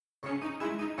Do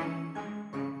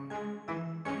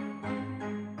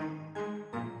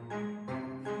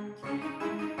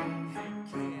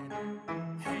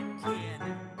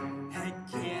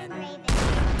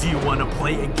you wanna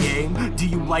play a game? Do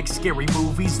you like scary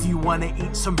movies? Do you wanna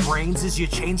eat some brains? Is your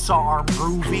chainsaw arm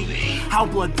groovy? How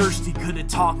bloodthirsty could a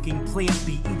talking plant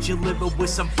be? Eat your liver with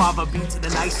some fava beans and a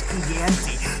nice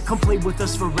Chianti. Come play with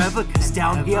us forever, cause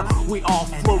down here we all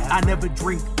float. I never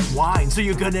drink wine, so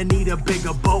you're gonna need a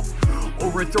bigger boat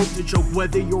or a throat to choke.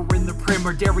 Whether you're in the prim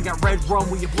or dairy, got red rum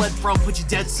where you bled from. Put your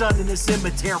dead son in a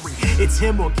cemetery. It's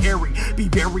him or Carrie. Be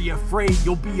very afraid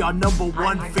you'll be our number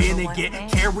one fan and get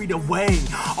carried away.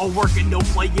 All work and no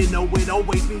play, you know it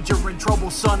always means you're in trouble,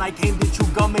 son. I came to chew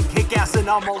gum and kick ass and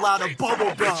I'm all out of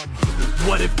bubble gum.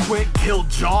 What if Quint killed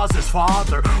Jaws'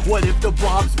 father? What if the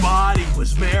Blob's body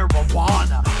was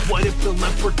marijuana? What if the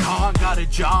leprechaun got a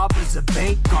job as a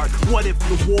bank guard? What if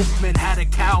the Wolfman had a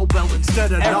cowbell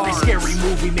instead of every scary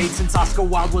movie made since Oscar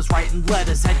Wilde was writing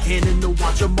letters had canon to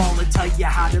watch them all and tell you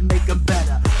how to make them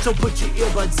better. So put your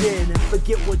earbuds in and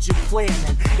forget what you're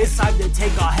planning. It's time to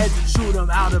take our heads and shoot them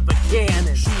out of a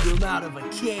cannon. Shoot them out of a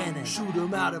cannon. Shoot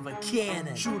them out of a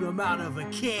cannon. Shoot them out of a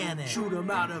cannon. Shoot them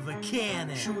out of a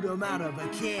cannon. Shoot them out of a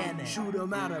cannon. Shoot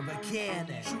them out of a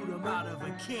cannon. Shoot them out of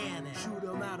a cannon. Shoot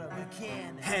them out of a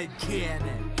cannon. Head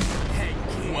cannon. Head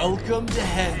cannon. Welcome to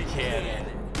Head Cannon.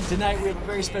 Tonight we have a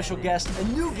very special guest, a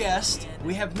new guest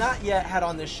we have not yet had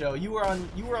on this show. You were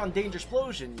on Dangerous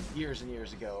Explosion years and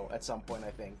years ago at some point,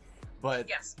 I think, but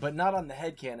yes. But not on the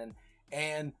Head Cannon.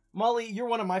 And Molly, you're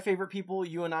one of my favorite people.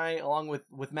 You and I, along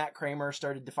with Matt Kramer,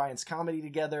 started Defiance Comedy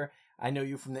together. I know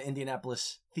you from the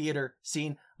Indianapolis theater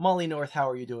scene. Molly North, how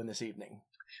are you doing this evening?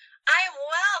 I am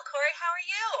well, Corey. How are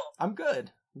you? I'm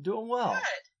good. I'm doing well.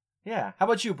 Good. Yeah. How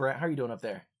about you, Brent? How are you doing up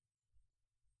there?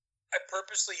 I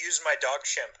purposely used my dog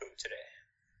shampoo today.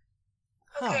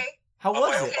 Huh. Okay. How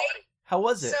was it? Body. How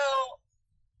was it? So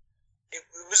It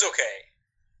was okay.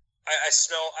 I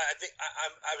smell. I think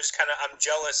I'm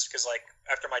jealous because like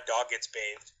after my dog gets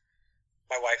bathed,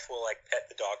 my wife will like pet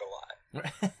the dog a lot.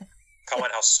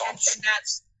 Comment how soft. and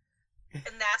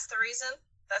that's the reason.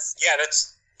 That's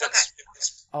okay.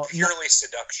 It's purely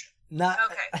seduction. Not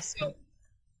okay. So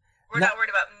we're not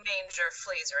worried about mange or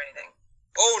fleas or anything.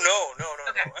 Oh no.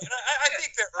 Okay. And I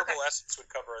think that herbal essence would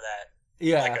cover that.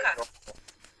 Yeah.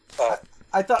 Like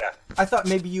I thought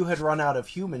maybe you had run out of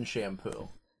human shampoo.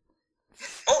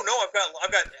 Oh no, I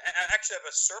actually have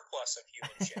a surplus of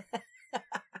human shampoo.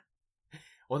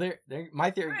 Well, there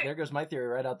goes my theory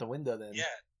right out the window then. Yeah.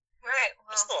 Right.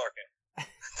 Well. Still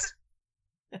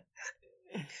okay.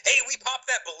 Hey, we popped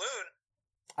that balloon.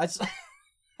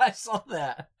 I saw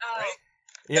that. Oh. Right?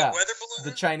 Yeah. That weather balloon.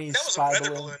 The Chinese that was spy a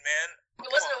weather balloon, man. It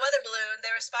wasn't a weather balloon.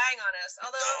 They were spying on us.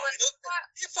 Although,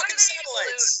 they're fucking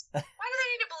satellites. Why do they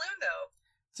need a balloon, though?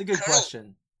 It's a good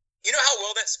question. You know how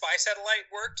well that spy satellite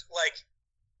worked? Like,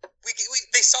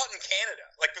 they saw it in Canada.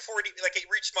 Like, before it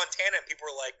reached Montana, and people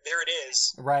were like, there it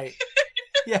is. Right.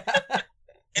 Yeah.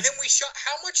 And then we shot,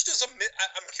 how much does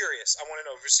I'm curious, I want to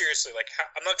know, seriously, like,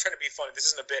 I'm not trying to be funny, this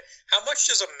isn't a bit, how much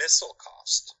does a missile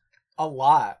cost? A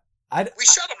lot. We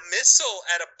shot a missile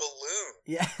at a balloon.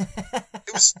 Yeah.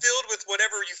 It was filled with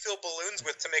whatever you fill balloons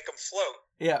with to make them float.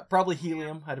 Yeah, probably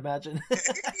helium, I'd imagine.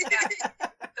 Yeah,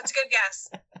 that's a good guess.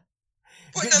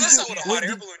 But no, that's not what a hot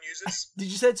air balloon uses. Did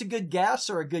you say it's a good gas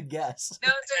or a good guess? No,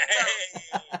 it's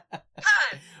a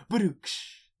Hun.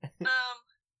 Badooksh.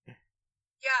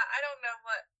 Yeah, I don't know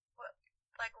what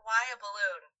like why a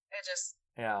balloon? It just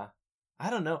Yeah. I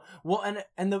don't know. Well,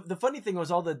 and the funny thing was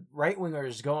all the right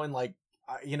wingers going like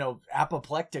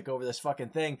apoplectic over this fucking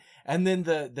thing, and then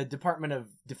the Department of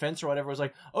Defense or whatever was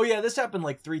like, oh yeah, this happened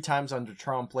like 3 times under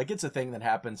Trump. Like it's a thing that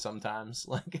happens sometimes.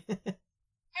 Like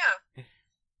yeah.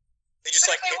 They just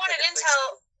but if they wanted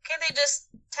intel, can't they just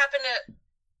tap into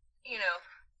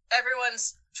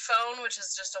everyone's phone, which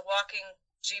is just a walking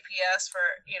GPS for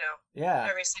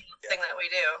every single thing that we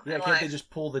do. Yeah, can't they just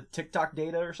pull the TikTok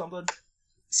data or something?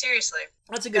 Seriously,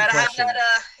 that's a good question. Gotta have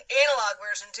that analog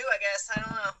version too, I guess. I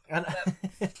don't know.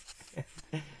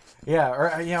 Yeah,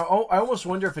 or I almost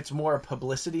wonder if it's more a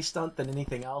publicity stunt than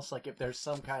anything else. Like if there's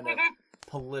some kind of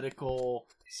political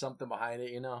something behind it,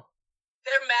 They're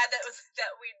mad that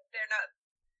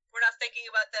we're not thinking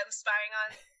about them spying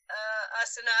on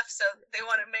us enough, so they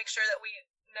want to make sure that we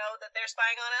know that they're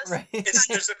spying on us. Right.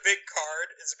 There's a big card.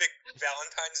 It's a big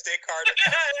Valentine's Day card.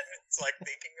 It's like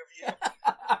thinking of you.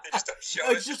 They just don't show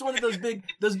it. It's just one of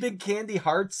those big candy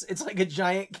hearts. It's like a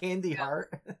giant candy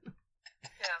heart.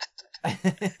 Yeah.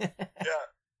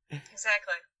 Yeah.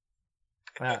 Exactly.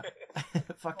 Yeah.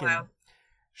 Fucking wow.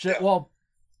 shit. Well,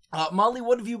 Molly,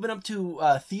 what have you been up to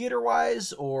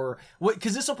theater-wise, or what?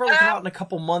 Because this will probably come out in a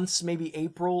couple months, maybe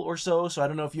April or so. So I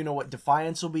don't know if you know what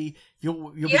Defiance will be.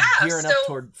 You'll be gearing up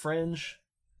toward Fringe.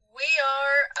 We are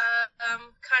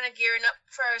kind of gearing up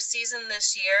for our season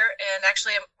this year, and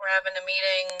actually we're having a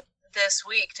meeting this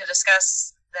week to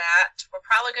discuss that. We're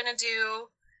probably going to do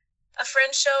a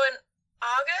Fringe show in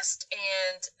August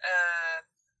and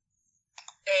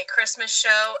a Christmas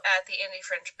show at the Indie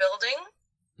Fringe building.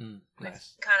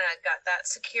 Nice. We've kind of got that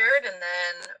secured, and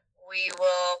then we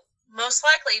will most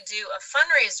likely do a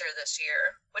fundraiser this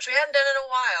year, which we hadn't done in a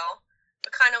while,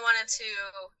 but kind of wanted to,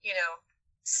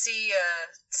 see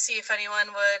if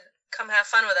anyone would come have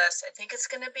fun with us. I think it's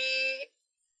going to be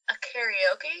a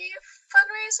karaoke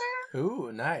fundraiser.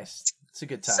 Ooh, nice. It's a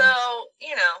good time. So,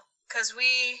 because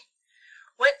we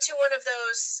went to one of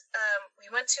those, we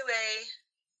went to a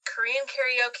Korean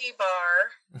karaoke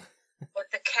bar with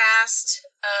the cast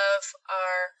of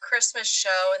our Christmas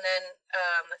show and then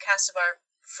the cast of our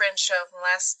Fringe show from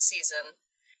last season.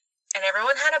 And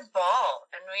everyone had a ball.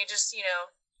 And we just,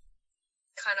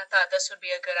 kind of thought this would be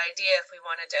a good idea if we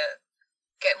wanted to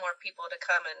get more people to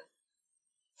come and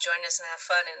join us and have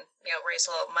fun and, raise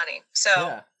a little money. So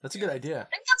yeah, that's a good idea. I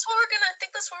think that's what we're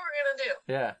gonna do.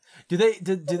 Yeah.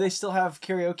 Do they still have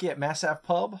karaoke at Mass Ave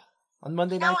Pub on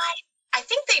Monday nights? I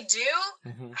think they do.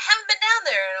 Mm-hmm. I haven't been down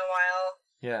there in a while.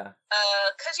 Yeah.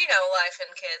 Because, life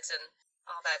and kids and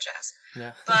all that jazz.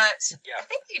 Yeah. But yeah. I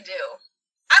think they do.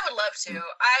 I would love to.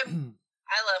 I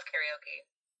love karaoke.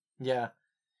 Yeah.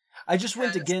 I just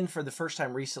went again for the first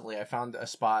time recently. I found a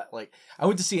spot, I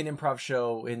went to see an improv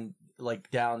show in,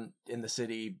 down in the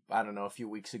city, I don't know, a few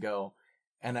weeks ago.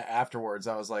 And afterwards,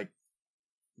 I was like,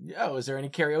 yo, is there any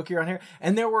karaoke around here?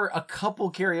 And there were a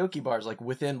couple karaoke bars,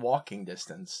 within walking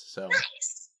distance. So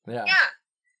nice. Yeah. Yeah.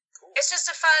 It's just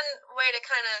a fun way to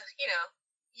kind of,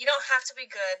 you don't have to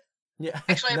be good. Yeah.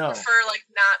 Actually, I prefer,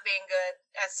 not being good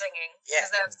at singing.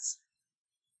 Because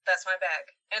that's my bag.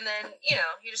 And then,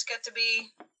 you just get to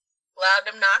be loud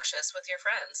and obnoxious with your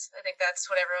friends. I think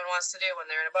that's what everyone wants to do when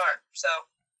they're in a bar. So.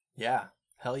 Yeah.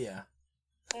 Hell yeah.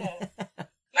 Yeah.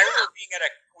 I remember being at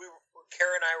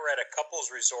Kara and I were at a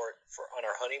couples resort on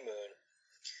our honeymoon,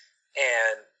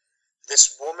 and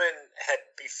this woman had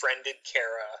befriended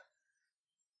Kara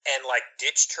and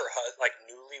ditched her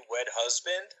newlywed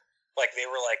husband. They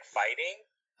were fighting.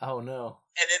 Oh no.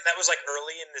 And then that was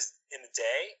early in the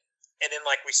day, and then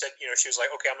we said, she was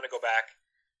like, okay, I'm gonna go back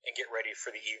and get ready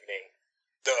for the evening.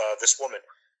 This woman,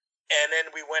 and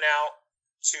then we went out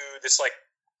to this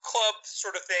club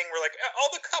sort of thing where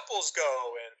all the couples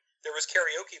go, and there was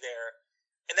karaoke there,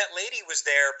 and that lady was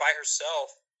there by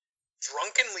herself,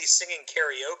 drunkenly singing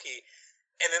karaoke,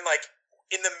 and then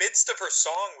in the midst of her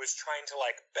song was trying to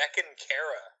beckon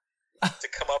Kara to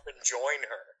come up and join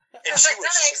her, and she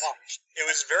was shocked. It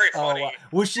was very funny. Oh, wow.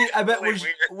 Was she? I bet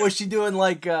was she doing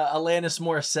Alanis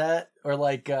Morissette or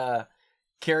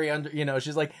Carrie Under?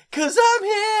 She's like, 'cause I'm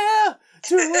here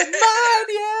to remind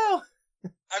you.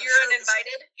 You're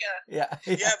uninvited? Yeah.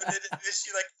 Yeah, but then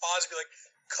she paused and be like,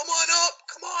 come on up,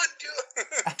 come on, do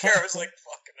it. Kara was like,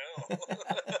 fuck no.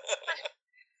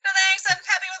 No thanks, I'm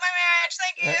happy with my marriage,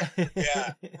 thank you.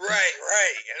 Yeah, right.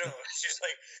 She's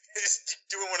just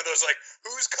doing one of those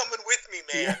who's coming with me,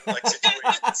 man,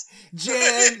 situations.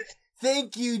 Jan,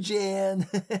 thank you, Jan.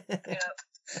 Yeah.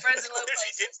 Friends in low places.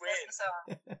 She did win.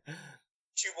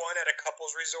 She won at a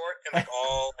couples resort, and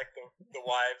all the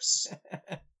wives.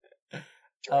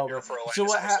 Oh, so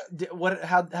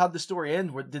how'd the story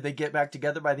end? Did they get back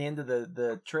together by the end of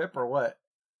the trip, or what?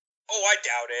 Oh, I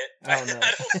doubt it. Oh, no.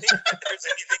 I don't think there's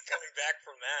anything coming back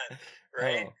from that,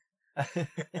 right?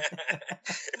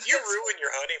 If you ruin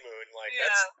your honeymoon,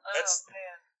 that's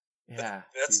man.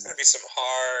 that's gonna be some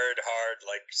hard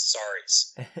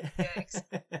sorries.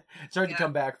 It's hard to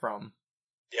come back from.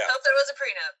 Yeah. Hope there was a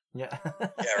prenup. Yeah.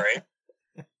 Yeah, right.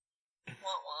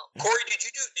 Womp womp. Corey, did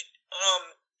you do?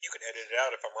 You can edit it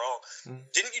out if I'm wrong.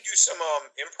 Didn't you do some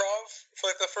improv for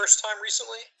the first time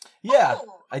recently? Yeah,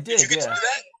 I did. Did you get to do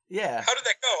that? Yeah. How did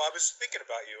that go? I was thinking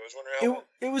about you. I was wondering how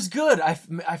it was good.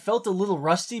 I felt a little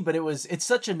rusty, but it's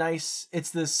such a nice. It's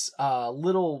this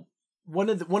little one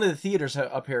of the theaters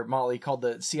up here, Molly, called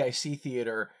the CIC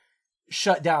Theater,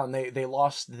 shut down. They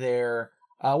lost their.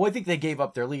 I think they gave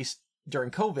up their lease during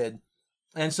COVID,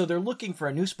 and so they're looking for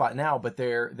a new spot now. But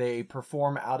they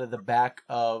perform out of the back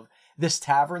of this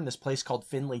tavern, this place called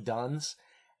Finley Dunn's,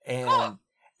 and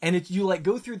you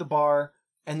go through the bar,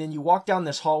 and then you walk down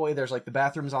this hallway. There's the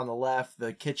bathrooms on the left,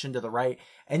 the kitchen to the right,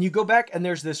 and you go back, and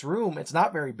there's this room. It's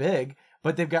not very big,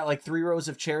 but they've got 3 rows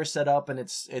of chairs set up, and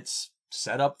it's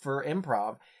set up for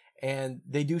improv. and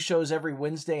they do shows every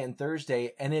Wednesday and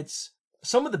Thursday, and it's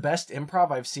some of the best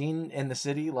improv I've seen in the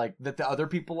city, like that the other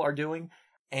people are doing.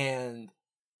 And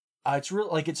it's really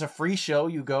like, it's a free show.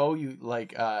 You go, you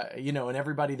like, you know, and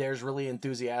everybody there is really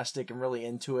enthusiastic and really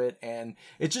into it. And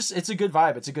it's a good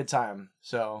vibe. It's a good time.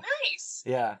 So Nice.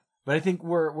 yeah. But I think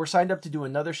we're signed up to do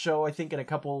another show, I think in a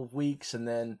couple of weeks. And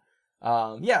then,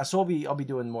 yeah, so I'll be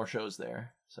doing more shows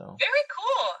there. So Very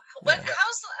cool. Yeah. When's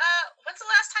the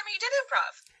last time you did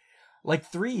improv? like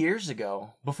 3 years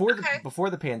ago, before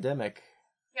the pandemic.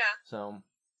 Yeah. So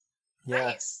yeah,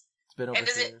 Nice. it's been over And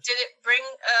 3 years. did it bring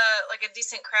like a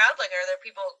decent crowd? Like, are there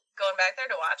people going back there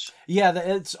to watch? Yeah,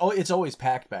 it's always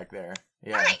packed back there.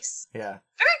 Yeah. Nice. Yeah.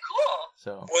 Very cool.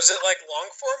 So Was it like long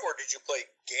form, or did you play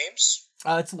games?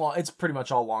 it's long. It's pretty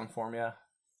much all long form. Yeah.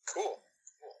 Cool.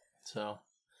 So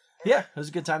yeah, it was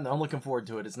a good time. I'm looking forward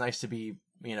to it. It's nice to be,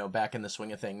 you know, back in the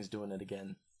swing of things, doing it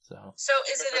again. So So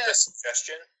is Remember it the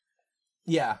suggestion?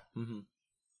 yeah. Mm-hmm.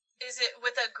 is it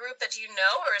with a group that you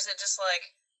know, or is it just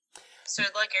like, so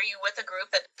like, are you with a group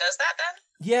that does that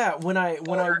then? Yeah, when I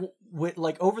went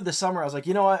like over the summer, I was like,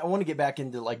 you know what, I want to get back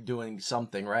into like doing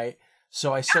something, right?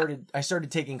 So I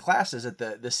started taking classes at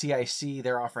the CIC.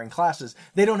 They're offering classes.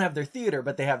 They don't have their theater,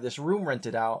 but they have this room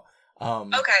rented out.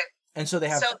 Okay. And so they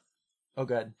have. So- Oh,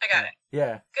 good. I got it.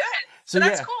 Yeah. Good. So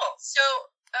That's yeah. cool. So,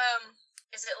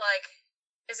 is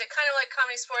it kind of like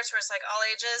Comedy Sports where it's like all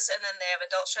ages and then they have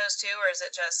adult shows too, or is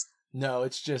it just No,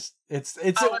 it's just it's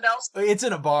all adults? it's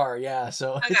in a bar, yeah.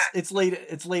 So Okay. it's late.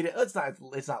 It's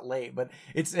not late, but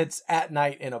it's at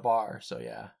night in a bar. So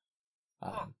yeah.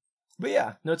 Cool. But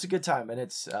yeah, no, it's a good time, and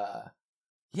it's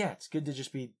yeah, it's good to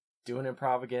just be doing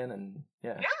improv again, and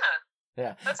yeah.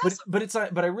 Yeah. That's But awesome. but it's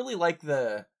not. But I really like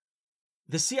the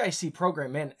CIC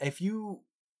program, man. If you,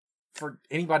 for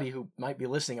anybody who might be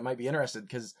listening, it might be interested,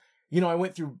 because you know I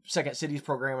went through Second City's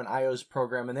program and IO's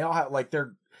program, and they all have like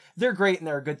they're great and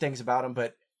there are good things about them.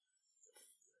 But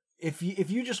if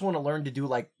you just want to learn to do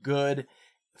like good,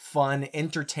 fun,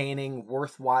 entertaining,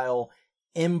 worthwhile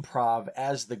improv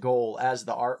as the goal, as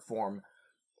the art form,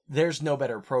 there's no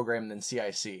better program than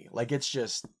CIC. Like, it's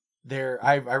just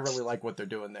I really like what they're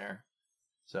doing there.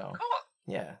 So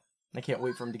Cool. yeah, I can't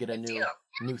wait for them to get a Good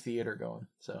new deal. theater going.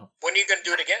 So When are you going to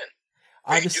do it again?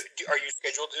 Are you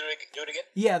scheduled to do it again?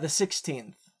 yeah, the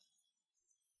 16th.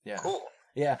 Yeah. Cool.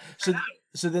 Yeah.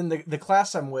 So then the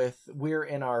class I'm with, we're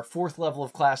in our 4th level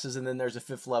of classes, and then there's a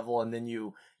 5th level, and then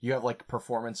you have like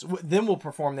performance. Then we'll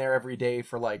perform there every day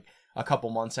for like a couple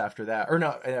months after that, or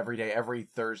not every day, every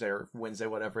Thursday or Wednesday,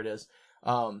 whatever it is.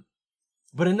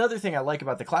 But another thing I like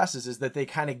about the classes is that they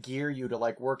kind of gear you to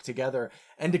like work together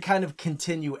and to kind of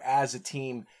continue as a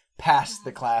team past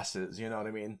the classes. You know what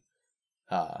I mean?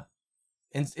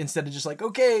 Instead of just like,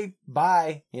 okay,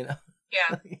 bye, you know?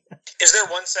 Yeah. Is there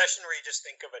one session where you just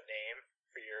think of a name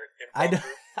for your improv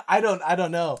group? I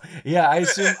don't know. Yeah, I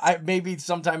assume maybe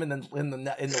sometime in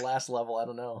the last level. I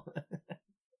don't know.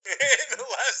 In the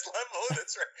last level,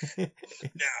 that's right.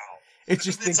 Now It's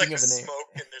just it's thinking like of a name. smoke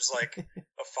and there's like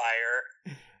a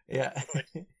fire. Yeah. Think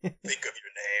of your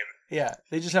name. Yeah.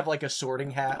 They just have like a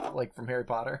sorting hat, like from Harry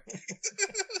Potter.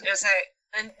 Just say,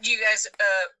 and you guys,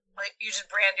 like, you just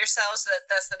brand yourselves that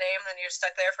that's the name, then you're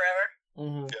stuck there forever.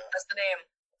 Mm-hmm. That's the name.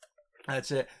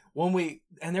 That's it.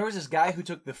 And there was this guy who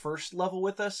took the first level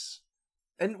with us,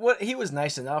 and he was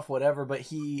nice enough, whatever, but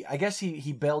I guess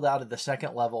he bailed out of the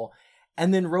second level,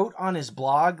 and then wrote on his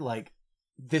blog like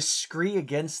this scree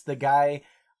against the guy,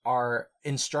 our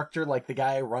instructor, like the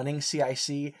guy running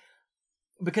CIC,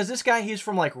 because this guy, he's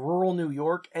from like rural New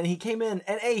York, and he came in,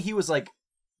 and he was like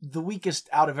the weakest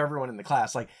out of everyone in the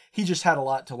class. Like, he just had a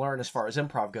lot to learn as far as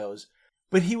improv goes.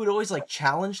 But he would always like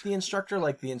challenge the instructor.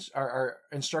 Like our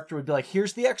instructor would be like,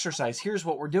 "Here's the exercise. Here's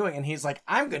what we're doing," and he's like,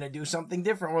 "I'm gonna do something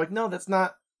different." We're like, "No, that's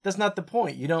not the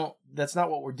point. That's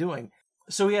not what we're doing."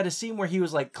 So we had a scene where he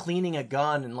was like cleaning a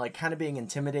gun and like kind of being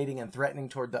intimidating and threatening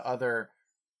toward the other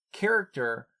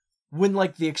character, when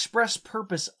like the express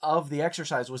purpose of the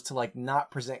exercise was to like not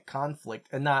present conflict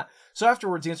and not. So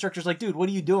afterwards, the instructor's like, "Dude, what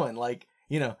are you doing?" Like,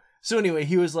 you know. So anyway,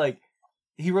 he was like,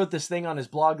 he wrote this thing on his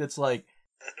blog that's like,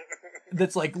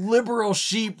 liberal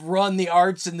sheep run the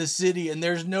arts in the city, and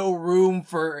there's no room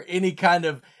for any kind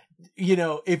of, you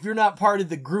know, if you're not part of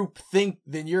the group think,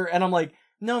 then you're, and I'm like,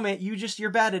 no, man, you're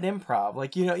bad at improv.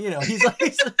 Like, you know, he's like,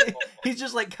 he's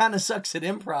just like kind of sucks at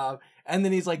improv. And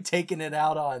then he's like taking it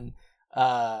out on,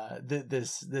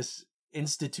 this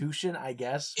institution, I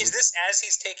guess. Is this as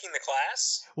he's taking the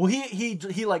class? Well,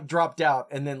 he like dropped out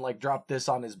and then like dropped this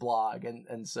on his blog.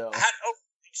 And so.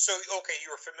 So, okay,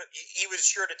 you were familiar. He was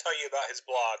sure to tell you about his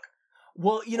blog.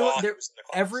 Well, you know what? he was in the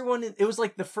class. Everyone, it was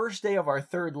like the first day of our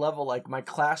third level, like my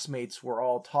classmates were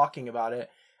all talking about it.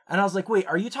 And I was like, wait,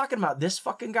 are you talking about this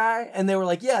fucking guy? And they were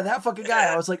like, yeah, that fucking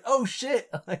guy. I was like, oh shit.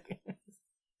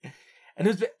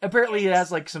 And apparently it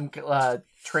has like some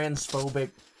transphobic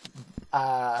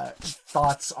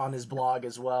thoughts on his blog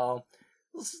as well.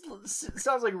 It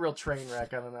sounds like a real train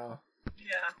wreck. I don't know.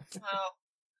 Yeah. Well,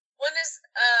 when is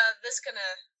this gonna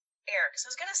air? Because I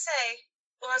was gonna say,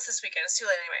 well, it's this weekend. It's too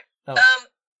late anyway. Oh.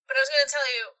 But I was gonna tell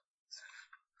you,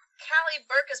 Callie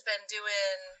Burke has been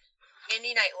doing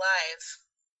Indie Night Live.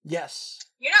 Yes.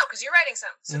 You know, because you're writing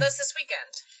some. So that's this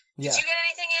weekend. Did you get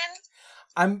anything in?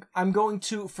 I'm going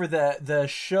to, for the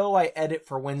show I edit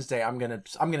for Wednesday, I'm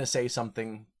gonna say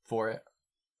something for it.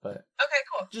 But okay,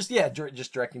 cool. Just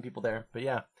directing people there. But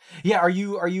yeah. Are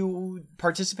you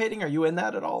participating? Are you in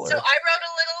that at all? Or? So I wrote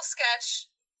a little sketch,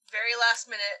 very last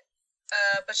minute,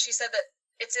 but she said that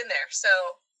it's in there, so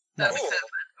that'll be kind of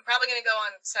fun. I'm probably gonna go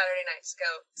on Saturday night to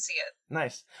go see it.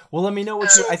 Nice. Well, let me know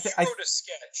what you. I wrote a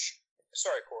sketch.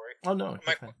 Sorry, Corey. Oh no.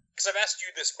 Because I've asked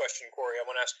you this question, Corey. I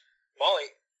want to ask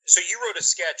Molly. So you wrote a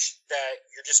sketch that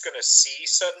you're just gonna see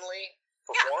suddenly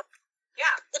perform?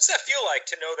 Yeah. What's that feel like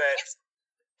to know that?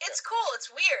 It's cool.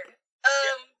 It's weird.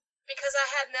 Because I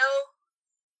had no,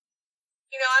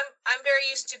 I'm very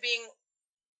used to being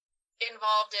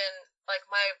involved in like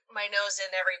my nose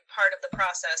in every part of the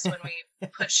process when we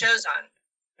put shows on.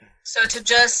 So to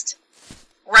just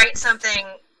write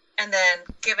something and then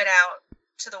give it out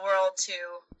to the world to,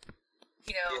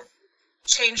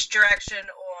 change direction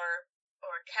or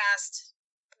cast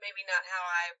maybe not how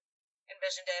I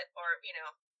envisioned it or,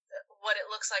 what it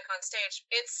looks like on stage.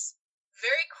 It's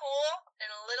very cool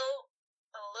and a little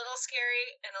scary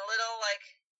and a little like,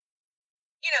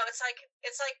 it's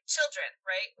like children,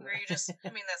 right? Where you just,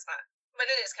 that's not, but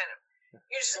it is kind of,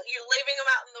 you're leaving them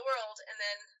out in the world and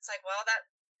then it's like, well, that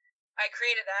I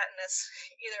created that and it's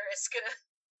gonna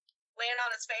land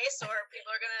on its face or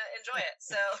people are gonna enjoy it.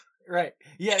 So right,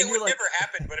 yeah, and it would never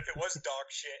happen. But if it was dog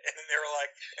shit, and then they were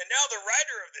like, and now the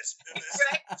writer of this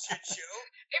right? shit show.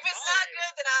 If it's not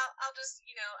good, then I'll just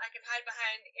I can hide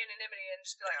behind anonymity and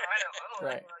just be like, oh, I don't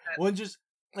right. Like that. Well,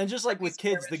 just like with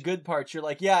kids, the good parts, you're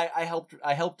like, yeah, I helped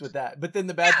with that. But then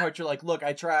the bad parts, you're like, look,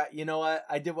 I tried. You know what?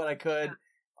 I did what I could.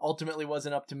 Yeah. Ultimately,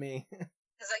 wasn't up to me.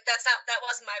 It's like that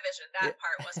wasn't my vision. That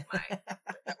part wasn't mine.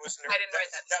 I didn't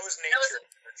write that. That was nature.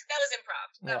 That was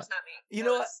improv. That was not me. You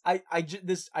know what?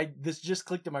 This just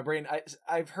clicked in my brain.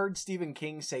 I've heard Stephen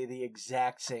King say the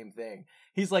exact same thing.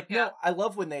 He's like, no, I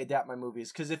love when they adapt my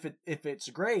movies because if it's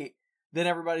great, then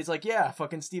everybody's like, yeah,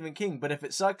 fucking Stephen King. But if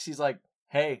it sucks, he's like,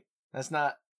 hey, that's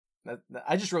not.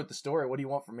 I just wrote the story. What do you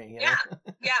want from me? You know?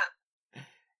 Yeah.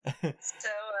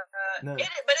 So, no.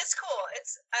 But it's cool.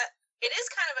 It is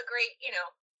kind of a great,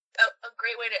 a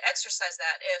great way to exercise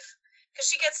that because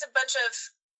she gets a bunch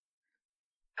of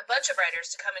writers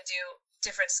to come and do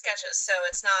different sketches. So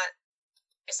it's not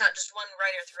just one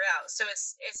writer throughout. So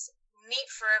it's neat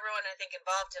for everyone, I think,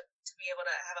 involved to be able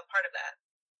to have a part of that.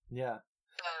 Yeah.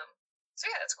 So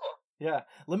yeah, it's cool. Yeah.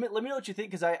 Let me know what you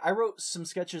think because I wrote some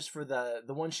sketches for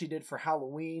the one she did for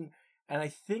Halloween, and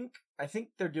I think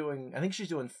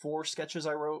she's doing 4 sketches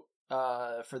I wrote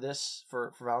for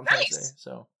Valentine's Day.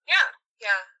 So yeah.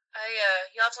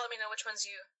 You'll have to let me know which ones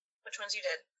you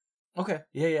did. Okay.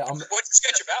 Yeah. What's the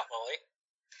sketch about, Molly?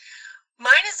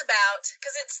 Mine is about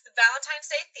because it's the Valentine's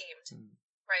Day themed,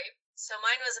 right? So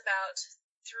mine was about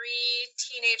 3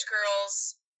 teenage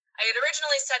girls. I had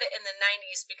originally said it in the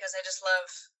 90s because I just love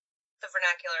the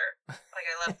vernacular, like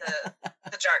I love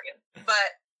the jargon.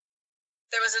 But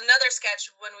there was another sketch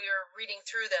when we were reading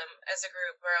through them as a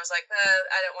group where I was like,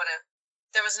 I don't want to.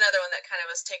 There was another one that kind of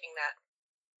was taking that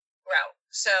route.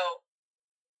 So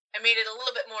I made it a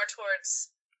little bit more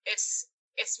towards it's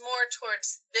more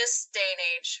towards this day and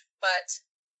age, but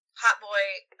hot boy,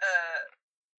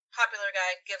 popular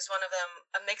guy gives one of them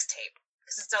a mixtape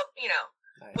because it's all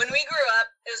Nice. When we grew up,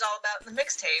 it was all about the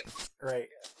mixtape, right?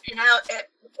 And now it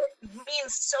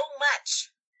means so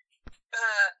much.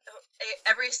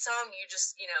 Every song you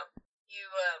just you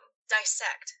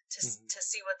dissect to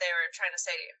see what they were trying to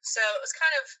say to you. So it was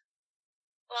kind of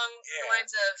along the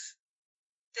lines of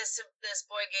this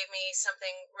boy gave me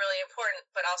something really important,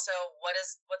 but also what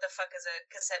the fuck is a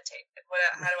cassette tape?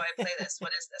 How do I play this?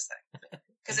 What is this thing?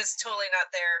 Because it's totally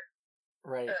not their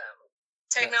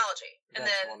technology. That's and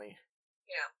then funny.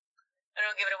 I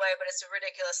don't give it away, but it's a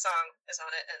ridiculous song is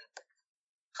on it and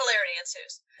hilarity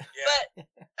ensues. Yeah. But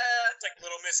it's like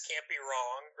Little Miss Can't Be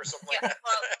Wrong or something like that.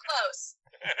 Well, close.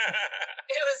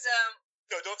 It was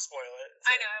No, don't spoil it.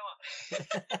 I know, I won't.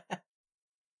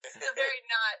 It's a very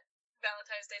not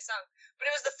Valentine's mainstay song.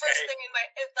 But it was the first thing in my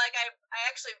I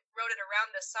actually wrote it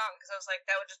around this song because I was like,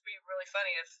 that would just be really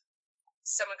funny if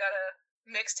someone got a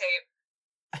mixtape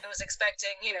and was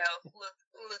expecting,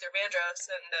 Luther Vandross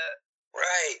and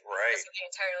right, something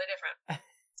entirely different.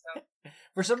 So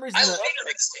for some reason, I love the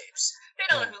mixtapes. They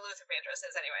don't know who Luther Vandross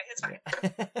is anyway. It's fine.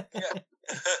 Yeah.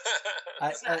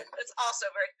 It's also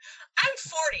very. I'm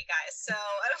 40, guys, so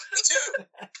I don't. Me too.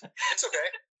 It's okay.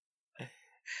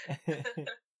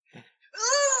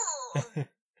 Ooh.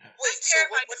 Wait, so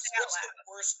what's the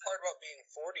worst part about being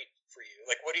 40 for you?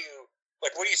 Like, what are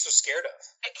you so scared of?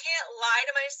 I can't lie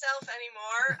to myself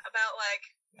anymore about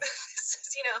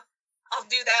I'll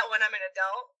do that when I'm an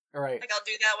adult. Right. Like I'll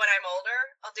do that when I'm older.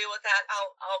 I'll deal with that.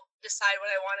 I'll decide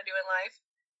what I want to do in life.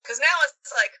 Because now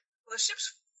it's like, well, the ship's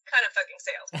kind of fucking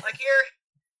sailed. Like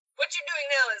what you're doing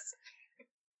now is,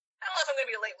 I don't know if I'm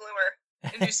gonna be a late bloomer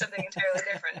and do something entirely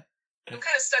different. I'm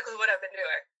kind of stuck with what I've been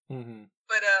doing. Mm-hmm.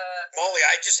 But Molly,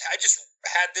 I just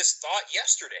had this thought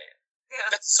yesterday. Yeah.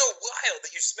 That's so wild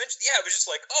that you just mentioned. Yeah, I was just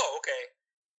like, oh, okay.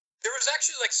 There was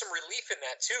actually like some relief in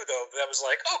that too, though. That was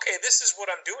like, okay, this is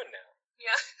what I'm doing now.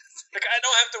 Yeah. Like I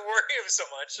don't have to worry so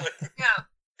much. Like, yeah.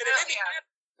 Yeah.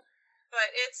 But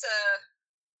it's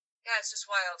it's just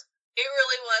wild. It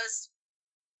really was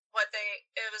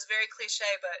it was very cliche,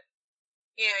 but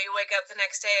you wake up the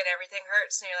next day and everything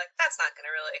hurts, and you're like, that's not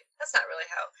really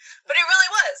how. But it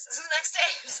really was. The next day,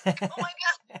 it was like, oh my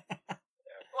god,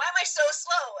 why am I so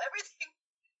slow? Everything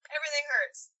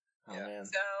hurts. Oh man.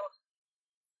 So,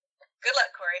 good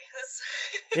luck, Corey.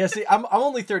 Yeah, see, I'm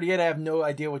only 38. I have no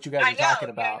idea what you guys are talking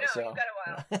about. So you've got a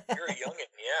while. You're a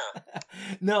youngin', yeah.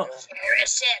 No. You're a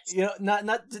shit.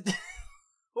 Not.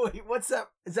 Wait, what's that?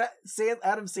 Is that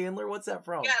Adam Sandler? What's that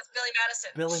from? Yeah, it's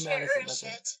Billy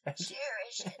Madison.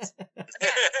 Cherish it.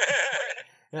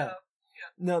 Yeah.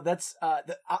 No, that's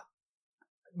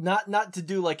not to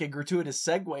do like a gratuitous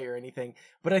segue or anything,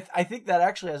 but I think that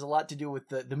actually has a lot to do with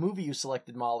the movie you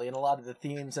selected, Molly, and a lot of the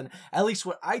themes, and at least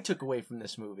what I took away from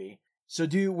this movie. So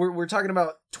we're talking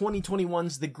about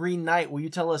 2021's The Green Knight. Will you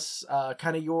tell us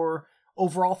kind of your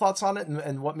overall thoughts on it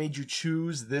and what made you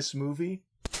choose this movie?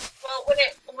 Well,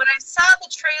 when I saw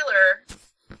the trailer,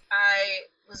 I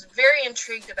was very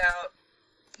intrigued about,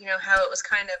 how it was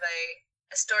kind of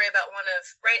a story about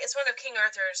it's one of King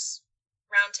Arthur's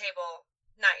Round Table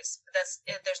knights, but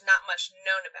there's not much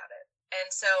known about it. And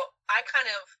so I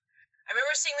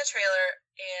remember seeing the trailer,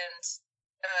 and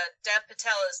Dev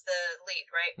Patel is the lead,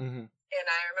 right? Mm-hmm. And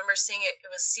I remember seeing it.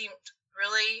 It seemed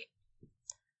really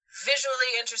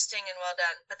visually interesting and well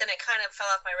done, but then it kind of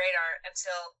fell off my radar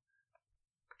until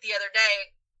the other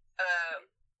day.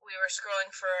 We were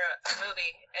scrolling for a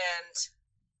movie, and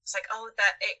it's like, oh,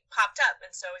 that it popped up,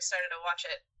 and so we started to watch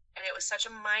it, and it was such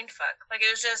a mind fuck. Like,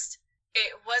 it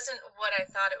wasn't what I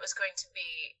thought it was going to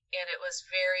be, and it was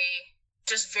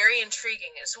very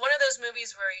intriguing. It's one of those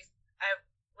movies where I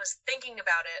was thinking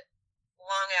about it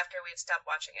long after we'd stopped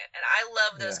watching it, and I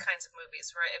love those kinds of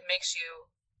movies where it makes you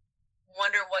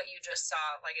wonder what you just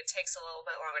saw. Like, it takes a little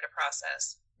bit longer to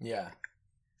process. Yeah.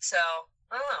 So,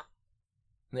 I don't know.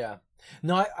 Yeah.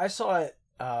 No, I saw it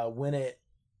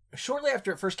shortly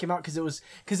after it first came out, because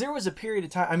there was a period of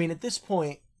time. I mean, at this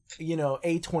point,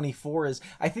 A24 is,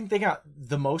 I think they got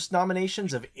the most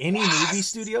nominations of any movie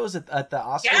studios at the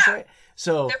Oscars, right?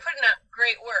 So they're putting up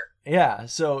great work. Yeah.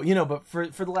 So, but for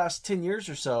the last 10 years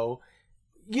or so,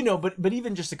 but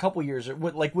even just a couple years,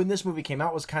 like when this movie came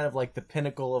out was kind of like the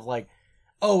pinnacle of like,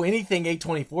 oh, anything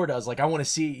A24 does, like I want to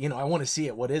see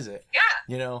it. What is it? Yeah.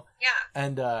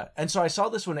 Yeah. And so I saw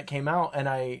this when it came out, and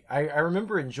I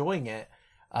remember enjoying it.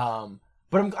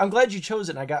 But I'm glad you chose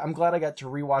it. And I'm glad I got to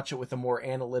rewatch it with a more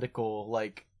analytical,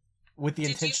 like, with the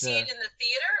intention. Did you see it in the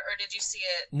theater, or did you see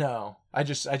it? No, I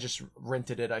just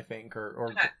rented it, I think,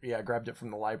 or grabbed it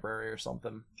from the library or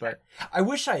something. But I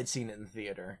wish I had seen it in the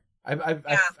theater.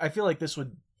 I feel like this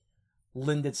would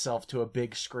lend itself to a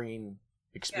big screen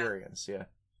experience. Yeah.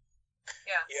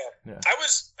 I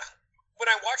was, when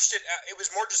I watched it, it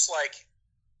was more just like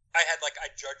I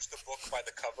judged the book by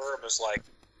the cover and was like,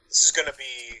 this is going to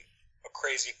be a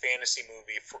crazy fantasy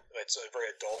movie that's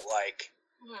very adult-like.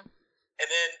 Mm-hmm. And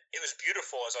then it was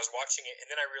beautiful as I was watching it, and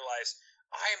then I realized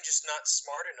I am just not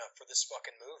smart enough for this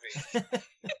fucking movie.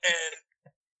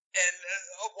 and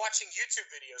watching YouTube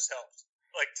videos helped.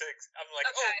 I'm like,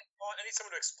 okay. Oh, I need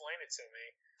someone to explain it to me.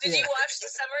 Did you watch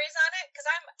the summaries on it? Because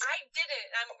I didn't.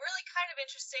 I'm really kind of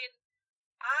interested.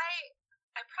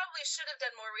 I probably should have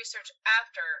done more research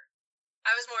after.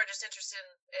 I was more just interested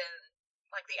in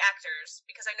like the actors,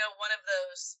 because I know one of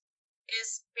those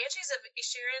is Banshees of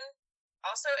Inisherin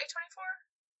also A24?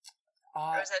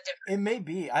 Or is that different? It may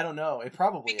be. I don't know. It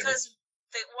probably is.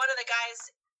 one of the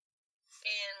guys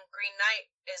in Green Knight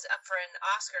is up for an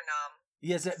Oscar nom.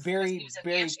 Yeah, is that Barry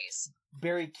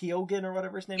Keoghan or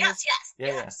whatever his name is?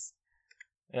 Yes.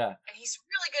 Yeah. And he's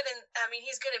really good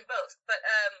he's good in both. But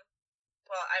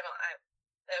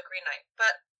Green Knight.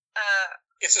 But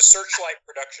it's a Searchlight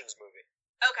Productions movie.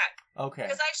 Okay.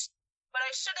 Because I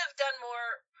should have done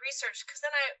more research, because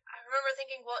then I remember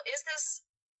thinking, well, is this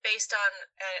based on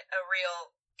a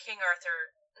real King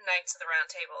Arthur Knights of the Round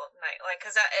Table night? Like,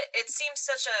 because it seems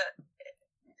such a,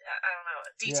 I don't know,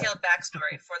 detailed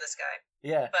backstory for this guy.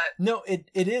 Yeah. But no, it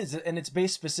is, and it's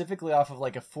based specifically off of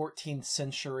like a 14th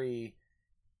century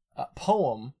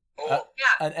poem.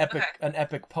 An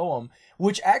epic poem,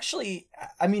 which actually,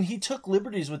 I mean, he took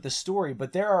liberties with the story,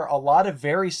 but there are a lot of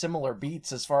very similar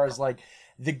beats as far as like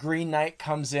the Green Knight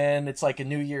comes in. It's like a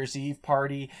New Year's Eve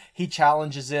party. He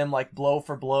challenges him like blow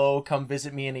for blow, come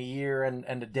visit me in a year and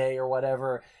a day or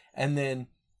whatever. And then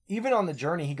even on the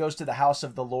journey, he goes to the house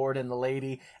of the Lord and the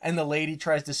lady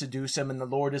tries to seduce him, and the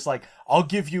Lord is like, I'll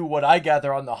give you what I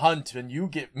gather on the hunt, and you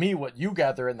get me what you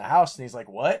gather in the house. And he's like,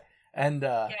 what? And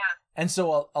and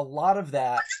so a lot of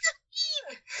that. What does that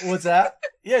mean? What's that?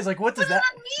 Yeah, he's like, what does that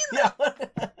mean?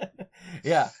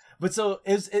 Yeah. But so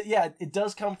it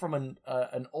does come from an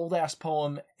old ass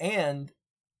poem, and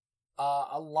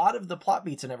a lot of the plot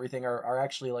beats and everything are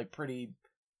actually like pretty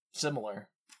similar.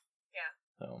 Yeah.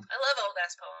 So I love old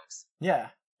ass poems.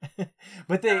 Yeah.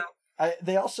 But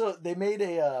they made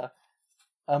a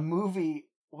movie.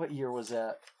 What year was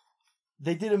that?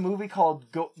 They did a movie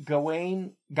called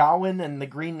Gawain and the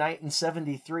Green Knight in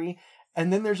 1973.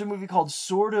 And then there's a movie called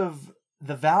Sword of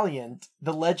the Valiant,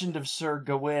 The Legend of Sir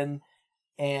Gawain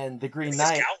and the Green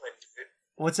Knight. Gawain, dude.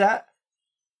 What's that?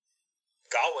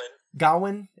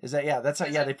 Gawain. Is that, that's how,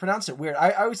 they pronounce it weird.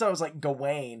 I always thought it was like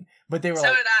Gawain, but they were so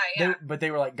did I, yeah. But they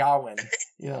were like Gawain.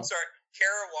 Yeah. Sorry,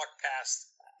 Kara walked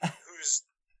past, who's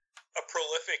a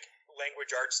prolific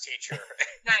language arts teacher.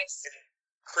 Nice.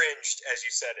 Cringed as you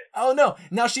said it. Oh no!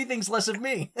 Now she thinks less of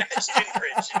me. She didn't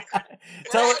cringe.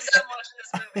 We're all done watching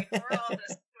this movie. I'm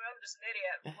just an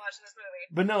idiot watching this movie.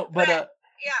 But no, yeah,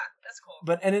 that's cool.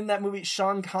 But in that movie,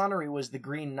 Sean Connery was the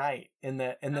Green Knight in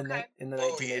the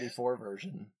 1984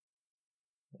 version.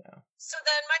 Yeah. So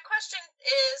then my question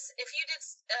is, if you did,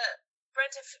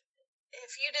 Brent,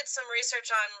 if you did some research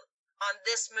on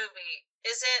this movie,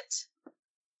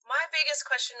 my biggest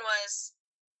question was,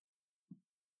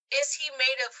 is he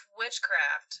made of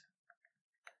witchcraft?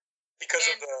 Because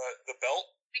of the belt?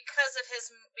 Because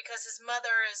his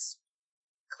mother is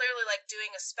clearly like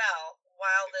doing a spell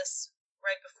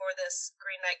right before this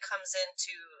Green Knight comes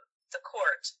into the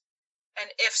court.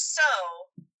 And if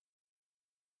so,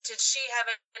 did she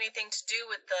have anything to do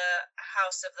with the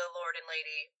house of the Lord and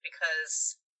Lady?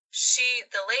 Because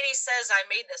the lady says, I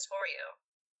made this for you.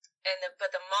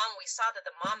 But we saw that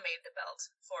the mom made the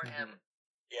belt for him.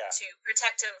 Yeah. To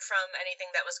protect him from anything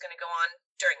that was going to go on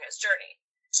during his journey.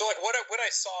 So, like, what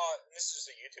I saw, and this is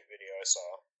a YouTube video I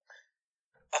saw.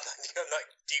 I'm not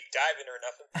deep diving or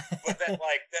nothing, but that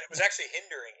was actually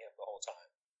hindering him the whole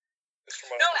time.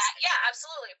 Yeah,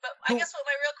 absolutely. But I guess what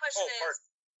my real question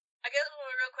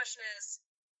is,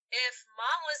 if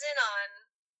Mom was in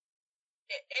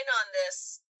on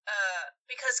this,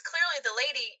 because clearly the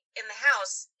lady in the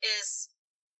house is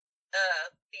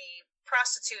the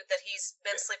prostitute that he's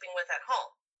been sleeping with at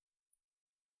home,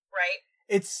 right?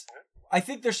 I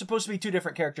think they're supposed to be two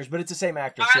different characters, but it's the same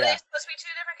actress. Are they supposed to be two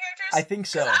different characters? I think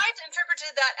so. I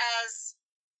interpreted that as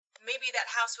maybe that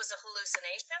house was a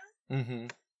hallucination,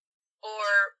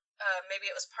 or maybe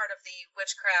it was part of the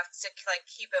witchcraft to like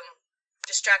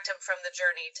distract him from the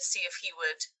journey, to see if he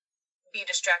would be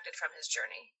distracted from his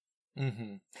journey.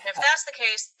 And if that's the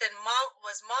case, then Mom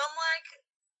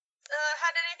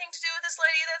had anything to do with this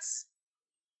lady that's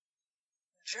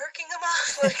jerking him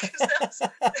off?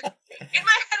 In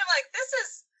my head, I'm like, this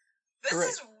is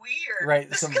weird. Right.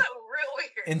 This got real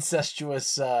weird.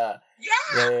 Incestuous. Yeah,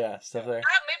 stuff there.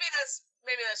 Maybe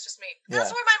that's just me.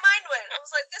 That's where my mind went. I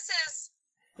was like,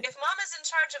 if Mom is in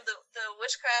charge of the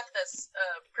witchcraft that's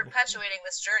perpetuating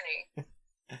this journey,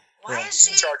 why is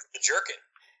she in charge of the jerking?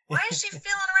 Why is she feeling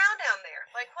around down there?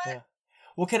 Like, what? Yeah.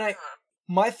 Well,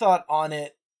 my thought on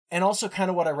it, and also kind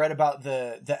of what I read about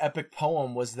the epic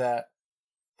poem, was that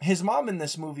his mom in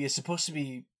this movie is supposed to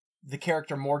be the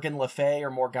character Morgan Le Fay or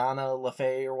Morgana Le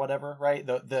Fay or whatever, right?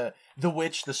 The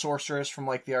witch, the sorceress from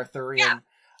like the Arthurian.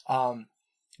 Yeah.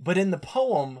 But in the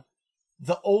poem,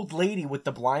 the old lady with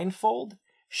the blindfold,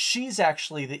 she's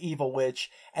actually the evil witch,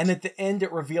 and at the end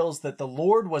it reveals that the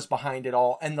Lord was behind it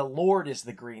all, and the Lord is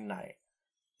the Green Knight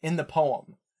in the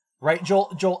poem, right?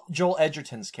 Joel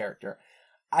Edgerton's character.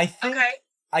 I think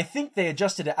I think they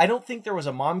adjusted it. I don't think there was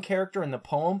a mom character in the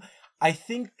poem. I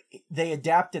think they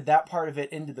adapted that part of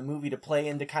it into the movie to play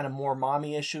into kind of more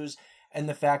mommy issues and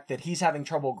the fact that he's having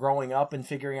trouble growing up and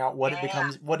figuring out what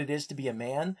it is to be a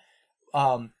man.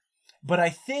 But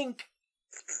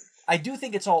I do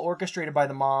think it's all orchestrated by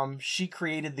the mom. She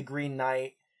created the Green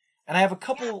Knight. And I have a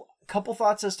couple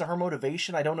thoughts as to her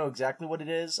motivation. I don't know exactly what it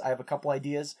is. I have a couple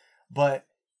ideas, but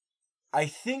I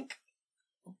think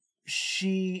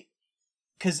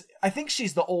I think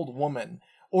she's the old woman,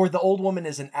 or the old woman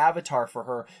is an avatar for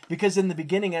her, because in the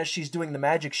beginning, as she's doing the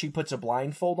magic, she puts a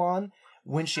blindfold on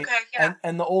when she,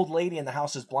 and the old lady in the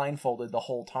house is blindfolded the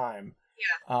whole time.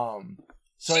 Yeah.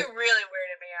 So she really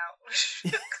weirded me out.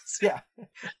 Yeah.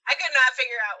 I could not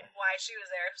figure out why she was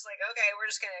there. It's like, okay, we're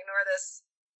just gonna ignore this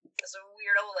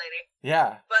weird old lady.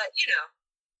 Yeah. But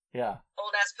yeah,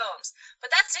 old ass poems. But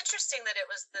that's interesting that it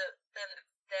was then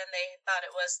they thought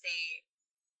it was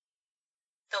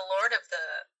the lord of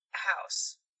the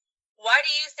house. Why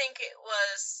do you think it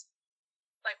was,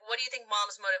 like, what do you think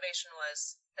mom's motivation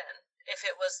was then? If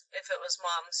it was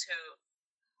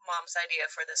mom's idea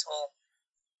for this whole.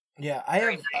 Yeah,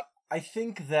 I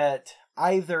think that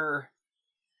either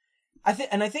I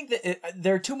think that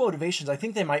there are two motivations. I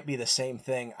think they might be the same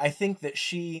thing. I think that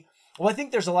I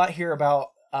think there's a lot here about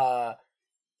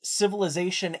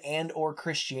civilization and or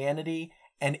Christianity,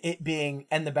 and it being,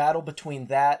 and the battle between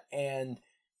that and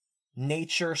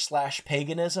nature /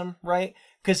 paganism, right?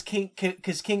 Because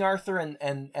King Arthur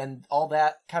and all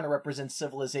that kind of represents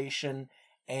civilization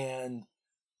and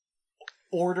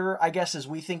order, I guess, as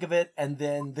we think of it, and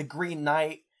then the Green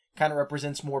Knight kind of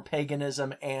represents more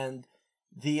paganism and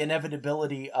the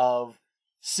inevitability of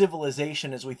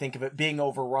civilization as we think of it being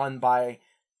overrun by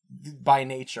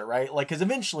nature, right? Like, because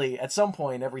eventually, at some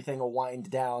point, everything will wind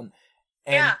down,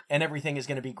 and everything is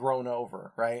going to be grown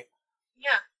over, right?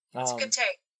 Yeah, that's a good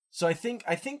take. So I think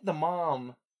the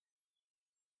mom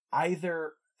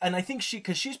either, and I think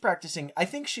because she's practicing, I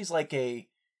think she's like a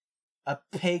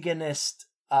paganist,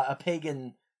 a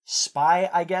pagan spy,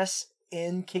 I guess,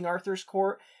 in King Arthur's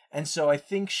court, and so I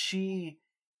think she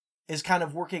is kind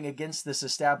of working against this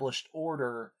established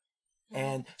order,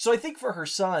 and so I think for her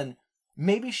son,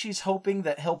 maybe she's hoping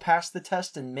that he'll pass the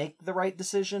test and make the right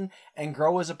decision and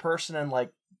grow as a person and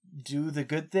like do the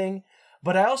good thing.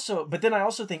 But then I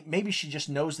also think maybe she just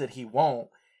knows that he won't.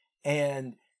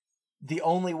 And the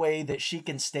only way that she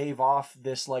can stave off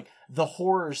this, like the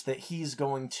horrors that he's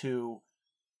going to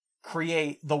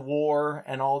create, the war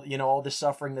and all the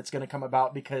suffering that's going to come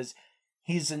about because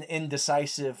he's an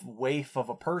indecisive waif of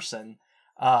a person.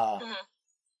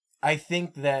 I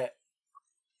think that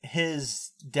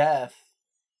his death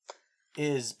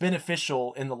is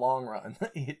beneficial in the long run,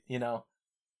 Yeah.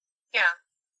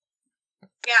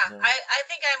 I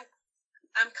think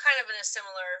I'm kind of in a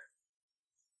similar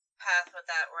path with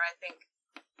that, where I think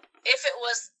if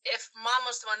mom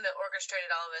was the one that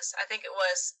orchestrated all of this, I think it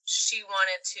was she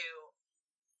wanted to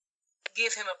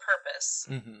give him a purpose.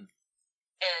 Mm-hmm.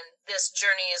 And this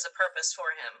journey is a purpose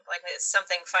for him. Like, it's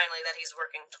something finally that he's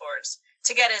working towards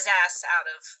to get his ass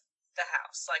out of the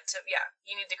house. Like,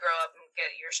 you need to grow up and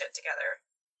get your shit together.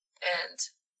 And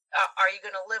are you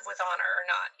going to live with honor or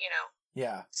not,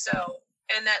 Yeah. So,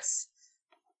 and that's,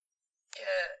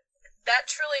 that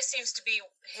truly seems to be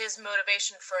his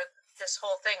motivation for this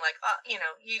whole thing. Like,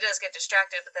 he does get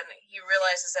distracted, but then he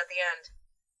realizes at the end,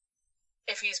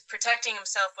 if he's protecting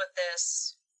himself with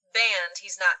this band,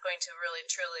 he's not going to really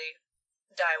truly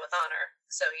die with honor.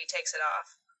 So he takes it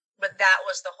off. But that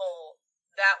was the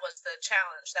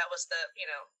challenge. That was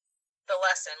the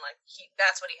lesson. Like,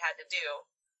 that's what he had to do.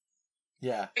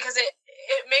 Yeah. Because it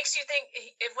makes you think,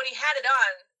 if when he had it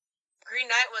on, Green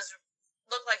Knight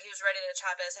looked like he was ready to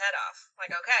chop his head off.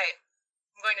 Like, okay,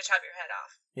 I'm going to chop your head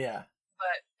off. Yeah.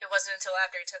 But it wasn't until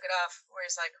after he took it off where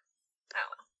he's like, I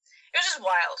don't know. It was just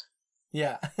wild.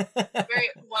 Yeah.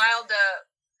 Very wild.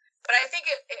 But I think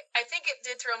it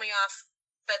did throw me off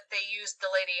that they used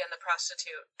the lady and the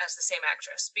prostitute as the same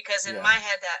actress, because in my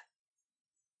head that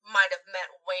might have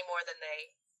meant way more than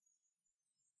they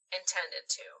intended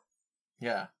to.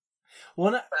 Yeah.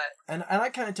 Well, and I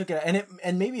kind of took it,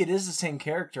 and maybe it is the same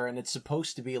character, and it's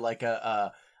supposed to be like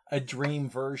a dream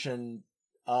version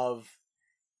of,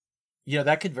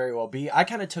 that could very well be. I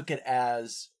kind of took it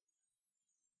as,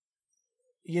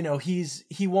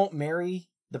 he won't marry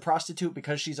the prostitute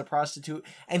because she's a prostitute,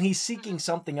 and he's seeking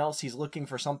something else. He's looking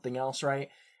for something else, right?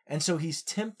 And so he's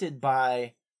tempted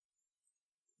by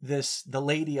the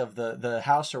lady of the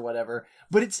house or whatever,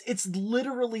 but it's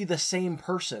literally the same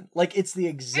person. Like, it's the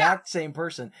exact same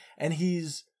person, and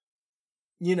he's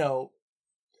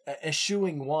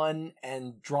eschewing one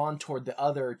and drawn toward the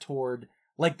other, toward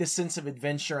like the sense of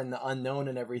adventure and the unknown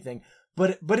and everything.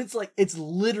 But it's like, it's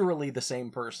literally the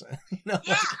same person, you know?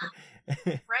 Yeah.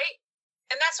 Right?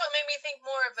 And that's what made me think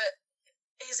more of it.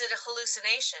 Is it a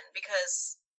hallucination?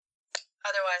 Because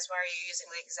otherwise, why are you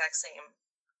using the exact same?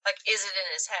 Like, is it in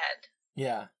his head?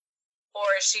 Yeah. Or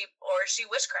is she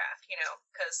witchcraft? You know,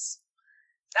 because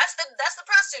that's the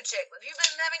prostitute chick that you've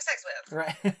been having sex with.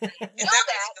 Right. You know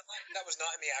that was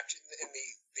not in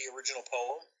the original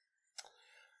poem.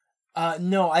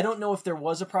 No, I don't know if there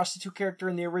was a prostitute character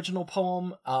in the original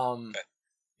poem. Okay.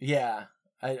 Yeah,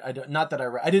 I don't, not that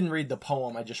I didn't read the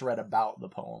poem. I just read about the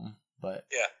poem. But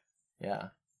yeah.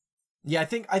 I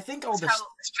think all this.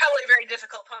 It's probably a very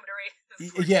difficult poem to read.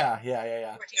 Yeah.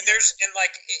 And there's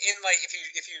if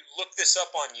you look this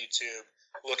up on YouTube,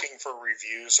 looking for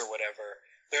reviews or whatever,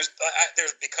 there's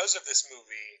because of this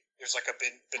movie, there's like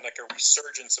been like a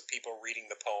resurgence of people reading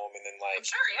the poem and then like, I'm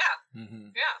sure, yeah,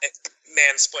 yeah,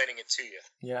 mansplaining it to you.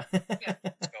 Yeah. Yeah.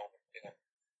 So, yeah.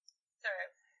 All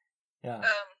right. Yeah.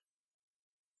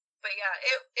 But yeah,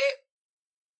 it.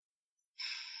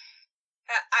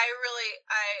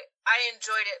 I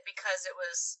enjoyed it because it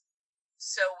was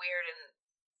so weird and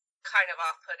kind of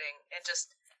off-putting, and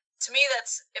just to me,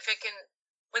 that's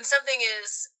when something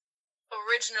is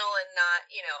original and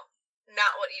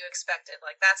not what you expected.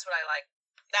 Like that's what I like.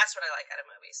 That's what I like out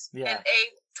of movies. Yeah. And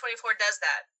A24 does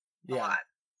that a lot.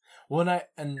 Well,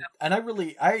 and I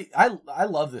really I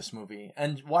love this movie,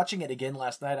 and watching it again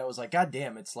last night, I was like, God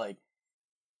damn, it's like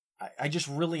I just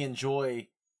really enjoy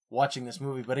watching this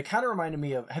movie. But it kind of reminded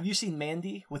me of, have you seen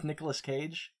Mandy with Nicolas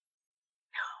Cage?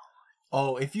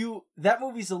 No. Oh, that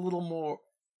movie's a little more.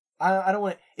 I don't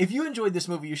want to. If you enjoyed this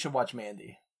movie, you should watch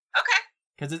Mandy. Okay.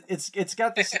 Because it's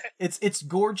got this. it's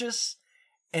gorgeous,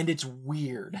 and it's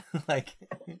weird. Like.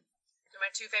 They're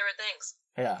my two favorite things.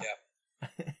 Yeah.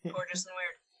 Gorgeous and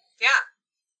weird. Yeah.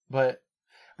 But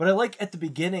I like at the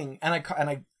beginning, and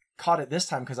I caught it this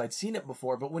time because I'd seen it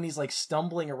before. But when he's like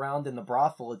stumbling around in the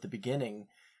brothel at the beginning,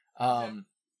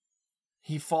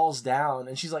 he falls down,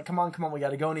 and she's like, "Come on, we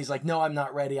gotta go." And he's like, "No, I'm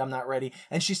not ready.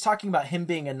 And she's talking about him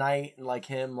being a knight and like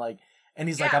him, like, and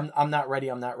he's like, "I'm not ready.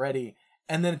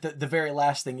 And then the very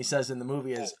last thing he says in the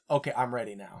movie is, "Okay, I'm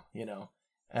ready now." You know,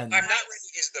 and "I'm not ready"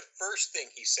 is the first thing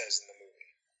he says in the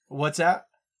movie. What's that?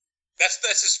 That's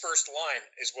his first line,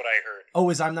 is what I heard. Oh,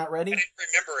 is "I'm not ready"? I didn't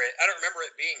remember it. I don't remember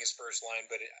it being his first line,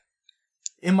 but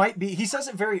it might be. He says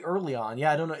it very early on.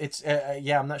 Yeah, I don't know. It's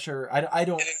I'm not sure. I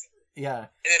don't. Yeah.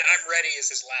 And then "I'm ready" is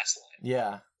his last line.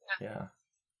 Yeah.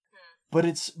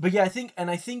 But yeah, I think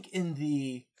in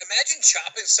the. Imagine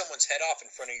chopping someone's head off in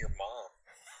front of your mom.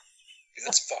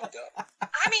 That's fucked up.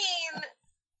 I mean,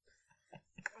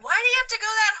 why do you have to go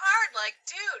that hard? Like,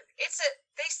 dude, they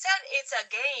said it's a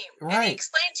game. Right. And they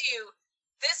explained to you,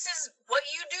 this is what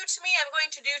you do to me, I'm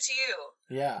going to do to you.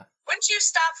 Yeah. Wouldn't you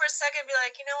stop for a second and be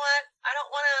like, you know what? I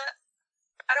don't want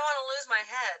to lose my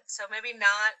head, so maybe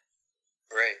not.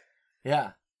 Right.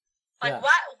 Yeah. Like,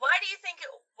 why do you think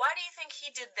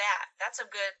he did that? That's a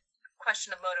good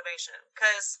question of motivation.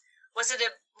 Because was it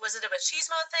a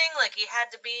machismo thing? Like he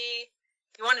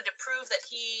wanted to prove that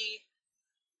he,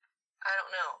 I don't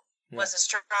know, was a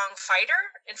strong fighter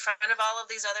in front of all of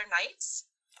these other knights?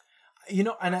 You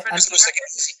know, and it was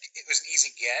an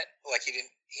easy get. Like he knew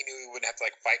he wouldn't have to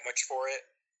like fight much for it.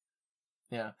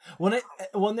 Yeah.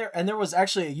 There was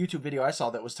actually a YouTube video I saw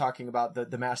that was talking about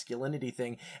the masculinity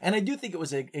thing, and I do think it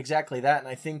was exactly that. And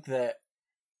I think that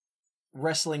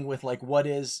wrestling with like what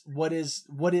is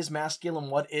masculine,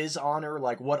 what is honor,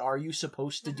 like what are you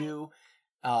supposed to do?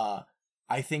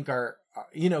 I think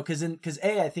because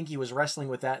I think he was wrestling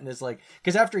with that, and is like,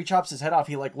 because after he chops his head off,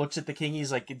 he like looks at the king,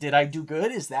 he's like, did I do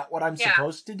good? Is that what I'm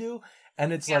supposed to do?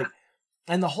 And it's like,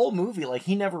 and the whole movie, like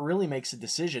he never really makes a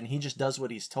decision. He just does what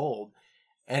he's told.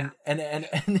 And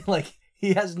like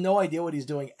he has no idea what he's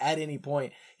doing at any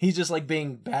point. He's just like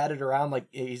being batted around like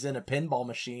he's in a pinball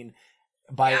machine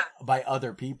by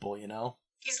other people, you know?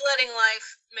 He's letting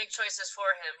life make choices for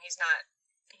him.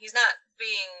 He's not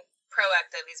being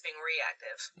proactive, he's being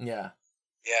reactive.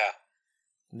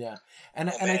 Yeah. And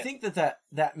I think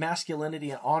that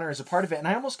masculinity and honor is a part of it. And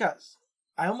I almost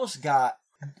got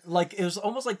like, it was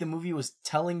almost like the movie was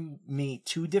telling me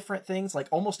two different things, like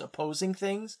almost opposing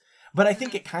things. But I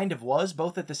think it kind of was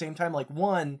both at the same time. Like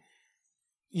one,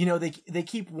 you know, they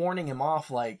keep warning him off,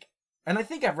 like, and I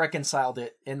think I've reconciled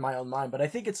it in my own mind, but I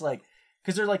think it's like,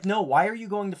 because they're like, no, why are you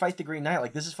going to fight the Green Knight?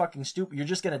 Like, this is fucking stupid. You're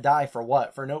just gonna die for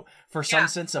what? For some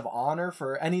sense of honor.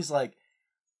 And he's like,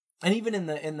 and even in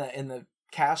the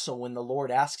castle when the Lord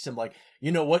asks him, like,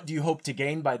 you know, what do you hope to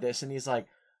gain by this? And he's like,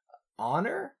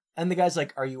 honor? And the guy's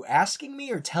like, "Are you asking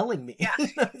me or telling me?" Yeah.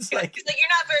 It's like, he's like, you're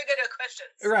not very good at questions.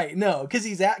 right? No, because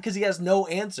he has no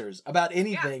answers about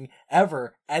anything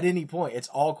ever at any point. It's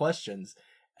all questions,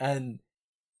 and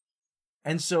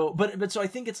so, but so I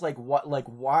think it's like,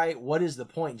 why? What is the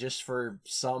point? Just for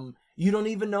some, you don't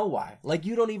even know why. Like,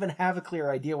 you don't even have a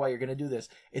clear idea why you're gonna do this.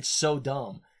 It's so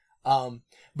dumb.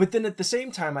 But then at the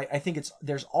same time, I think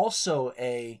there's also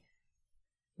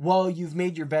well, you've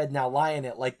made your bed, now lie in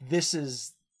it. Like, this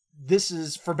is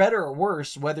for better or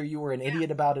worse, whether you were an idiot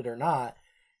about it or not,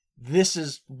 this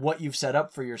is what you've set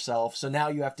up for yourself. So now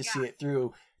you have to see it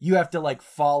through. You have to like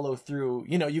follow through,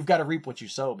 you've got to reap what you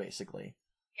sow, basically.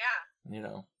 Yeah.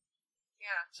 Yeah.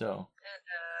 So. And,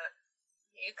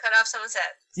 you cut off someone's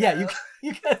head. So. Yeah,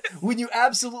 you when you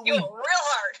absolutely. You went real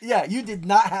hard. Yeah, you did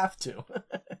not have to.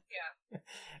 Yeah.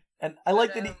 And I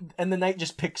like that and the knight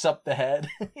just picks up the head.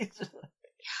 He's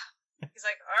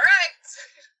like, all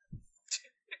right.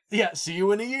 Yeah, see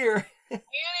you in a year. See you in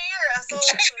a year,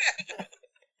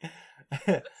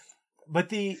 asshole.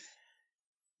 But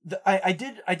I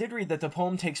did read that the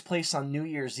poem takes place on New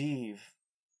Year's Eve,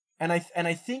 and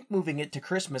I think moving it to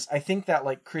Christmas, I think that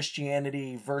like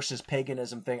Christianity versus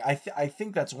paganism thing, I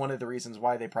think that's one of the reasons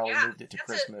why they probably moved it to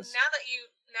Christmas. Now that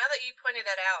you pointed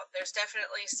that out, there's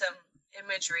definitely some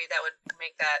imagery that would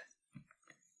make that,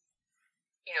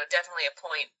 definitely a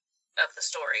point of the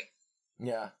story.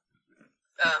 Yeah.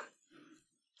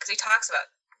 Because he talks about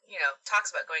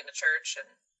going to church, and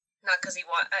not because he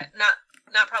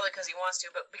not probably because he wants to,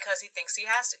 but because he thinks he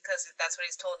has to, because that's what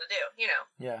he's told to do.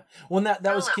 Yeah. Well,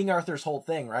 that was King Arthur's whole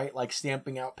thing, right? Like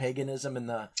stamping out paganism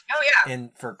and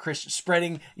and for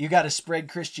spreading, you got to spread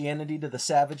Christianity to the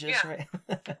savages, right?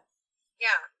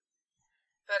 Yeah.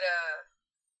 But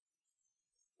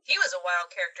he was a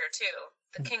wild character too,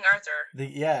 the King Arthur.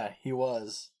 He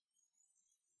was.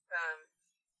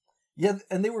 Yeah,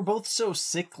 and they were both so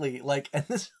sickly, like, and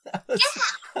I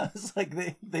was like,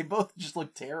 they both just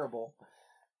looked terrible.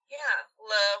 Yeah,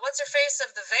 what's her face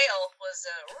of the Veil was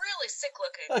really sick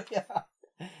looking. Oh,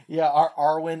 yeah,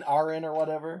 Arwen or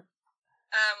whatever.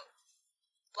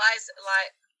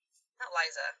 Not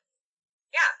Liza.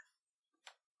 Yeah,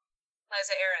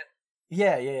 Liza Aaron.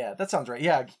 Yeah, that sounds right.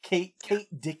 Yeah, Kate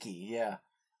Dickey. Yeah,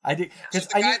 I did. So the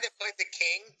guy that played the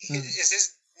king is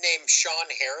his name Sean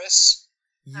Harris.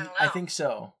 I don't know. I think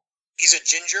so. He's a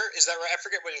ginger. Is that right? I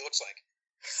forget what he looks like.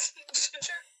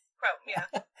 Ginger. Bro, yeah.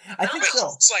 I think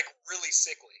so. It's like really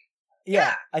sickly.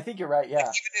 Yeah, I think you're right. Yeah.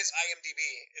 Like, even his IMDb,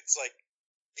 it's like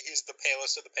he's the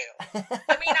palest of the pale.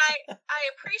 I mean, I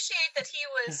appreciate that he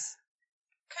was,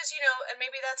 because and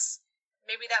maybe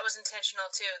that was intentional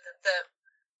too. That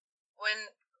when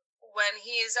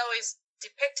he is always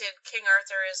depicted, King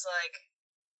Arthur is like,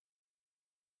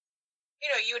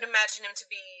 you would imagine him to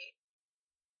be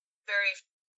very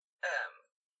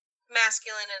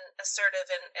masculine and assertive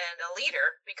and a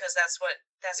leader, because that's what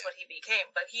he became.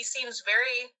 But he seems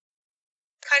very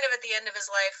kind of at the end of his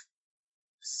life,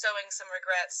 sowing some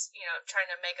regrets,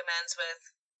 trying to make amends with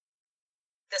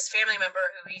this family member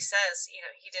who he says,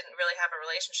 he didn't really have a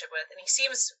relationship with, and he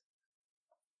seems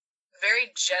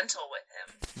very gentle with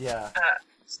him. Yeah.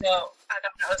 So I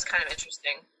thought that was kind of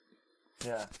interesting.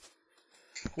 Yeah.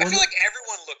 I feel like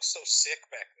everyone looked so sick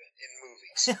back then in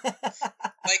movies.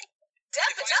 Like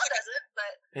Dev Patel doesn't,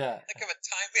 but Like of a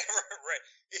time, right?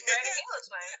 He looks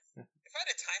fine. If I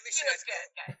had a time machine, He looks good,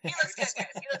 guys. He looks good,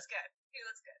 guys. He looks good. He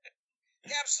looks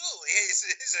good. Yeah, absolutely.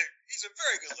 He's a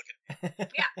very good looking.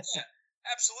 Yeah,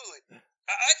 absolutely.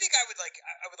 I think I would like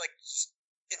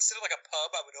instead of like a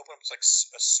pub, I would open up like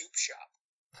a soup shop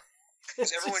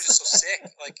because everyone's just so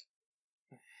sick. Like,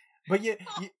 but you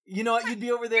know what? You'd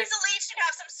be over there. Here's a leech and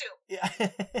have some soup. Yeah,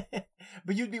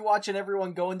 but you'd be watching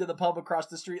everyone go into the pub across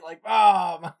the street, like,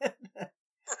 oh my.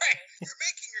 Right, you're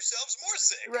making yourselves more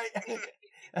sick. Right.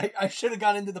 I should have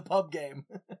gone into the pub game.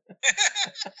 Right. Even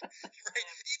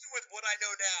with what I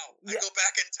know now, I go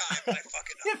back in time and I fuck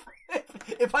it up.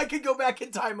 If I could go back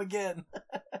in time again.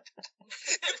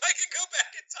 If I could go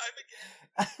back in time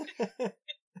again.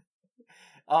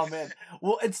 Oh man.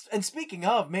 Well, and speaking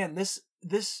of, man, there's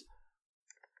this,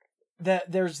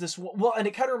 well, and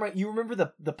it kind of reminds you, remember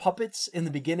the puppets in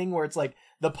the beginning where it's like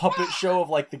the puppet show of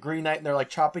like the Green Knight and they're like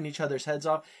chopping each other's heads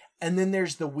off, and then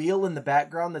there's the wheel in the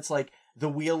background that's like the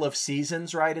wheel of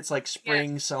seasons, right? It's like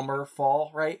spring, summer,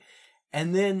 fall, right?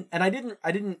 And then, and I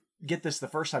didn't get this the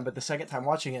first time, but the second time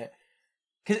watching it,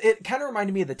 because it kind of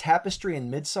reminded me of the tapestry in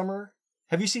Midsummer.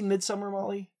 Have you seen Midsummer,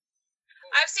 Molly?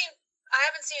 I haven't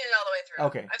seen it all the way through.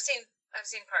 Okay. I've seen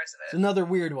parts of it. It's another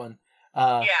weird one.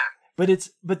 Yeah. But that's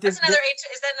another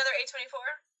is that another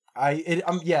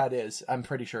A24? Yeah, it is. I'm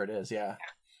pretty sure it is. Yeah.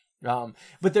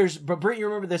 But Brent, you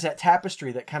remember there's that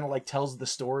tapestry that kind of like tells the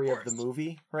story of the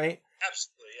movie, right?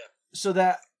 Absolutely, yeah. So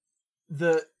that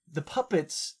the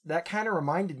puppets, that kind of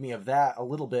reminded me of that a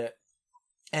little bit.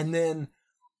 And then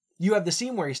you have the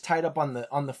scene where he's tied up on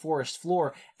the forest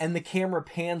floor, and the camera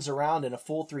pans around in a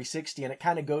full 360, and it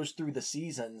kind of goes through the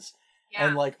seasons,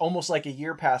 and like almost like a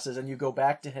year passes, and you go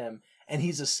back to him, and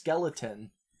he's a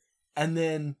skeleton, and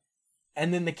then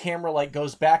the camera like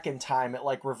goes back in time, it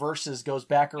like reverses, goes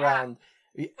back around,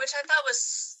 which I thought was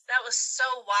so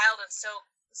wild and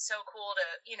so cool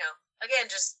to, again,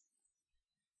 just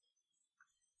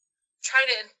trying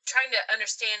to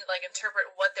understand, like interpret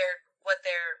what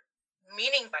they're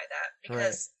meaning by that,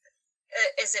 because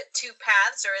is it two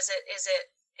paths, or is it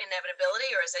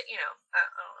inevitability, or is it,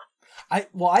 I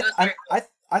don't know.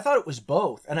 I thought it was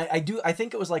both, and I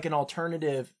think it was like an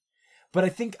alternative, but I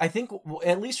think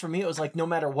at least for me it was like, no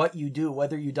matter what you do,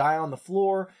 whether you die on the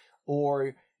floor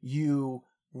or you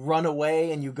run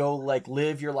away and you go like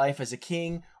live your life as a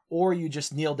king, or you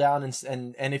just kneel down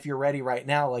and if you're ready right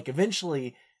now, like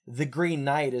eventually the Green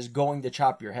Knight is going to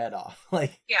chop your head off.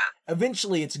 Like,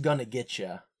 eventually it's gonna get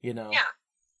you, Yeah.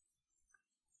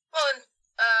 Well, and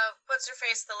what's her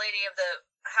face? The lady of the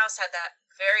house had that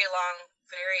very long,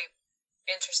 very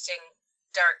interesting,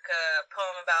 dark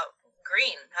poem about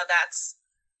green. How that's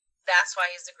why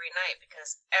he's the Green Knight,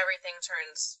 because everything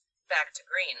turns back to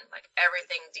green. Like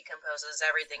everything decomposes,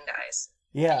 everything dies.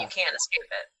 Yeah. And you can't escape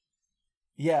it.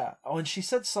 Yeah. Oh, and she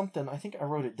said something. I think I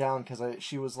wrote it down because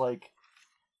she was like,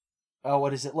 oh,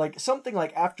 what is it? Like something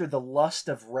like, after the lust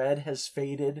of red has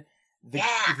faded, the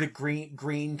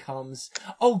green comes.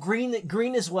 Oh, green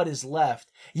is what is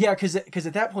left. Yeah, because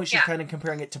at that point she's kind of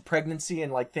comparing it to pregnancy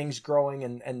and like things growing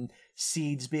and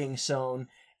seeds being sown.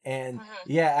 And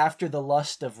after the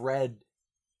lust of red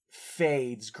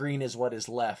fades, green is what is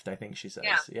left, I think she says.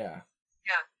 Yeah.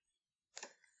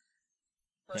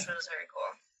 Which was very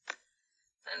cool.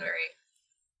 And very,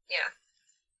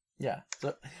 Yeah.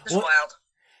 So, it's wild.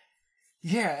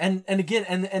 Yeah, and again,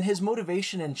 and his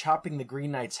motivation in chopping the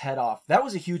Green Knight's head off, that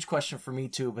was a huge question for me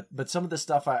too, but some of the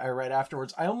stuff I read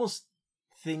afterwards, I almost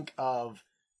think of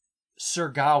Sir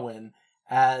Gawain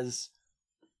as,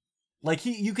 like,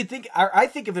 you could think, I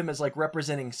think of him as like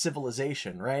representing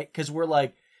civilization, right? Because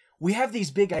we have these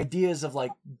big ideas of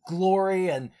like glory,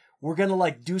 and we're gonna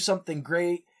like do something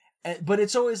great, but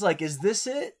it's always like, is this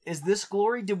it? Is this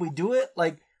glory? Did we do it?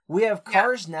 Like, we have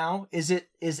cars now. Is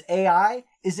AI?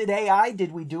 Is it AI?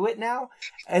 Did we do it now?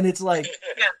 And it's like,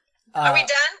 are we done?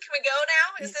 Can we go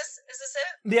now? Is this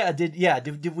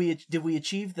it? Did we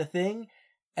achieve the thing?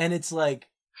 And it's like,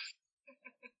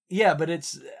 but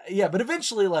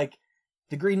eventually, like,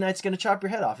 the Green Knight's gonna chop your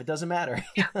head off. It doesn't matter.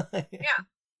 It doesn't matter.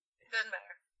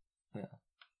 Yeah.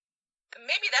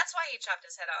 Maybe that's why he chopped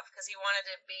his head off, because he wanted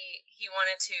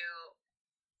to,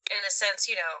 in a sense,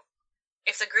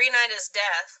 if the Green Knight is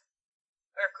death,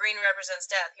 or green represents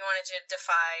death, he wanted to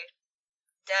defy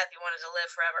death. He wanted to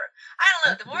live forever. I don't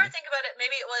know. The more I think about it,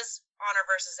 maybe it was honor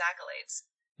versus accolades,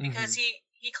 because he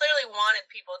clearly wanted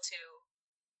people to,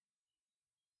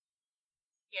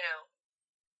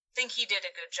 think he did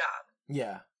a good job.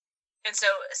 Yeah. And so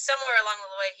somewhere along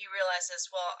the way, he realizes,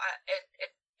 well,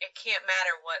 it can't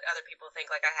matter what other people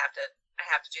think. Like, I have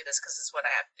to do this because it's what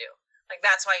I have to do. Like,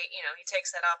 that's why, he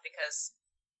takes that off, because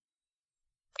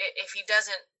if he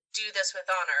doesn't do this with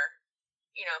honor,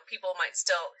 people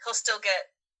he'll still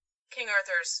get King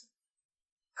Arthur's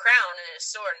crown and his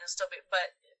sword, and he'll still be,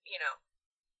 but,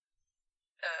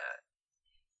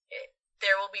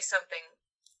 there will be something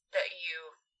that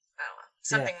I don't know,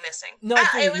 something missing. No,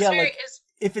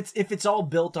 if it's all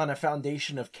built on a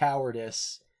foundation of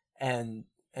cowardice and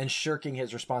shirking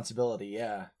his responsibility,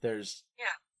 then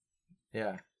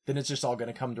it's just all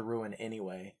going to come to ruin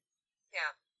anyway.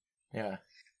 Yeah.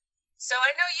 So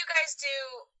I know you guys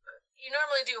you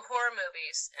normally do horror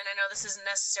movies, and I know this isn't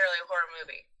necessarily a horror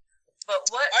movie, but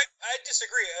what? I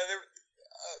disagree.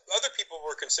 Other people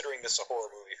were considering this a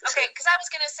horror movie. Okay, because I was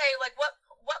going to say, like, what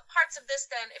parts of this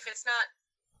then, if it's not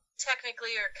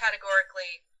technically or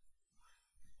categorically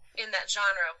in that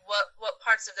genre, what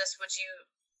parts of this would you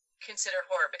consider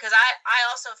horror? Because I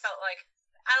also felt like,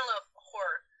 I don't know if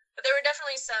horror, but there were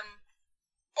definitely some.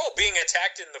 Oh, being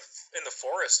attacked in the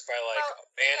forest by a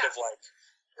band of like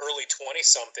early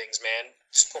 20-somethings, man,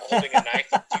 just holding a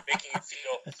knife at you, making you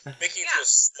feel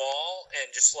small and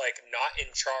just like not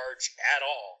in charge at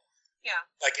all. Yeah,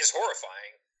 like, is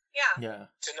horrifying. Yeah.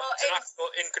 To not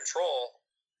feel in control.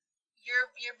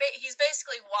 He's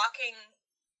basically walking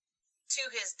to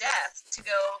his death to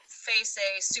go face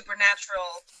a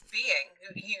supernatural being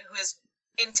who is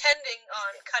intending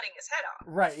on cutting his head off.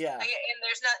 Right, yeah. And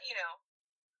there's not,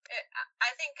 I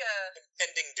think...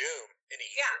 impending doom in a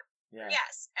year. Yeah.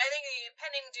 Yes. I think the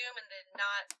impending doom and the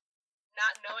not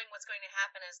knowing what's going to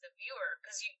happen as the viewer,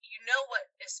 because you know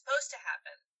what is supposed to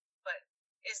happen, but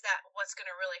is that what's going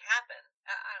to really happen?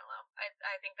 I don't know.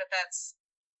 I think that's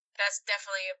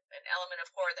definitely an element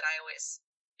of horror that I always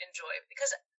enjoy,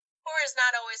 because horror is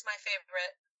not always my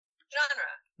favorite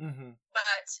genre. Mm-hmm.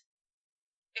 But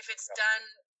if it's done,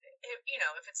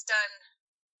 if it's done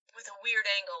with a weird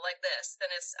angle like this,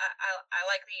 then I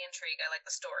like the intrigue. I like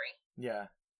the story. Yeah.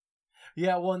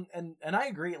 Yeah, well, and I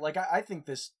agree. Like, I think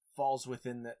this falls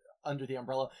within under the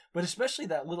umbrella, but especially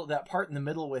that part in the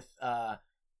middle with that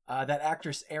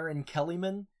actress Erin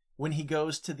Kellyman, when he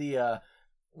goes to the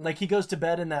he goes to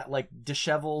bed in that like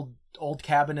disheveled old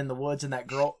cabin in the woods, and that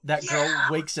girl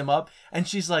wakes him up, and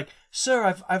she's like,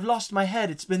 "Sir, I've lost my head.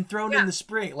 It's been thrown in the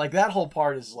spring." Like, that whole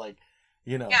part is like,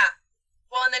 Yeah.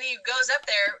 Well, and then he goes up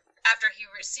there after he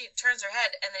turns her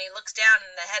head, and then he looks down,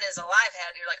 and the head is a live head.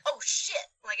 And you're like, "Oh shit!"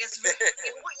 Like, it's you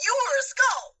were a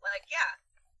skull. Like, yeah.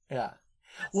 Yeah.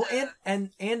 Well,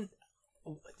 and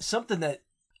something that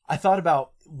I thought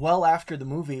about well after the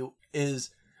movie is,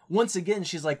 once again,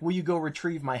 she's like, "Will you go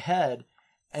retrieve my head?"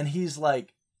 And he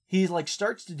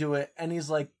starts to do it, and he's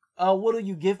like, "Oh, what'll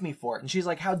you give me for it?" And she's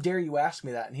like, "How dare you ask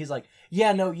me that?" And he's like,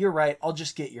 "Yeah, no, you're right. I'll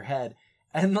just get your head."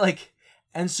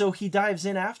 And so he dives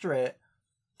in after it.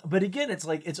 But again,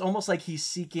 it's almost like he's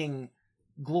seeking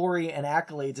glory and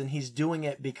accolades, and he's doing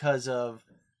it because of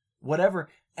whatever.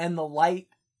 And the light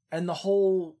and the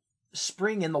whole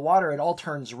spring in the water, it all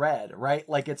turns red, right?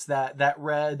 Like, it's that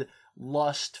red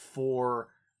lust for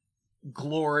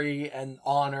glory and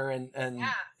honor and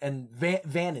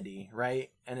vanity,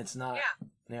 right? And it's not.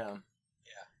 Yeah.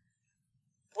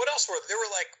 What else there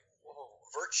were like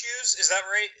virtues? Is that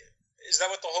right? Is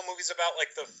that what the whole movie's about? Like,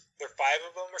 there are 5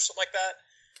 of them or something like that?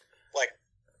 Like,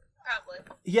 probably.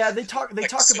 Yeah, they talk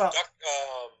about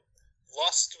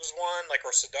lust was one, like,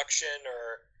 or seduction,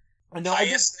 or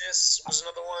piousness was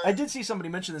another one. I did see somebody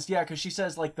mention this, because she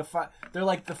says like they're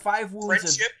like the 5 wounds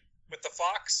friendship with the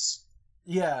fox.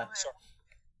 Yeah. Sorry.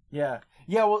 Yeah.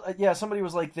 Yeah, well, somebody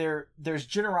was like, there's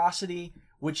generosity,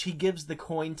 which he gives the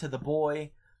coin to the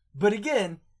boy, but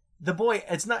again, the boy,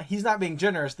 he's not being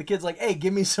generous. The kid's like, "Hey,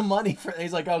 give me some money for."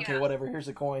 He's like, "Okay, whatever. Here's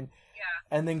a coin."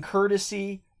 Yeah. And then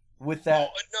courtesy with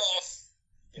that.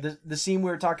 Enough. The scene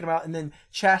we were talking about, and then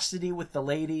chastity with the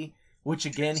lady, which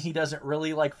again he doesn't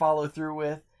really like follow through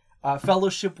with.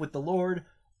 Fellowship with the Lord,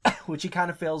 which he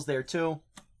kind of fails there too.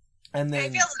 And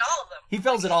then he fails at all of them. He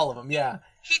fails at all of them. Yeah.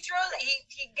 He gets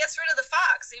rid of the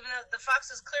fox, even though the fox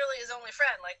is clearly his only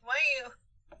friend. Like, why are you?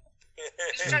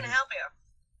 He's just trying to help you.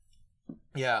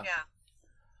 Yeah. Yeah.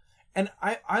 And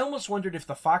I almost wondered if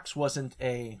the fox wasn't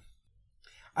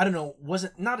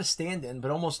wasn't not a stand-in,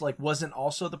 but almost like wasn't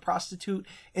also the prostitute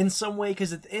in some way,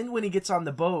 because at the end when he gets on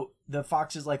the boat, the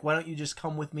fox is like, "Why don't you just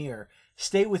come with me or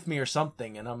stay with me or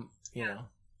something?" And I'm, Yeah.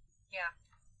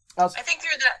 I think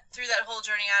through that whole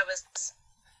journey, I was,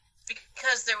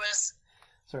 because there was,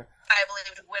 sorry, I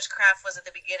believed witchcraft was at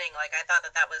the beginning. Like, I thought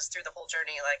that was through the whole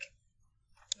journey. Like,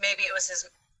 maybe it was his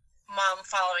mom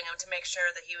following him to make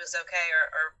sure that he was okay,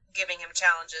 or giving him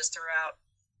challenges throughout.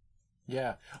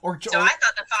 Yeah. So I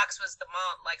thought the fox was the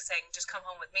mom, like, saying, "Just come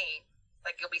home with me,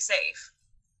 like, you'll be safe."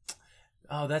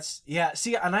 Oh, that's, yeah.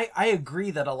 See, and I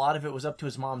agree that a lot of it was up to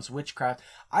his mom's witchcraft.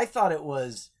 I thought it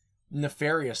was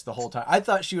nefarious the whole time. I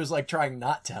thought she was like trying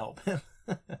not to help him.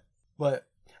 but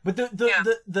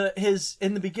his,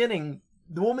 in the beginning,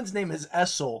 the woman's name is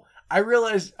Essel. I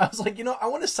realized, I was like, I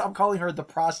want to stop calling her the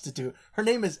prostitute. Her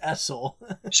name is Essel.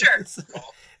 Sure.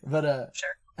 But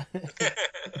sure.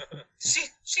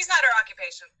 She's not her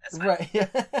occupation. That's fine. Right. Yeah.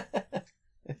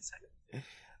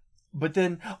 But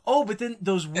then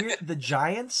those weird, the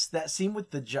giants, that scene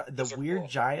with the weird cool.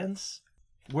 giants,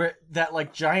 where that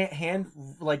like giant hand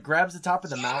like grabs the top of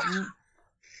the mountain.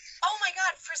 Oh my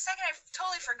god, for a second I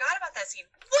totally forgot about that scene.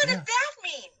 What did that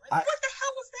mean? Like, what the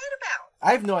hell was that about?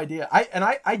 I have no idea.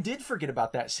 I did forget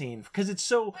about that scene because it's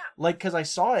so because I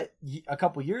saw it a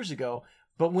couple years ago,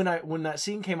 but when that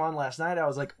scene came on last night, I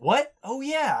was like, "What? Oh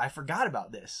yeah, I forgot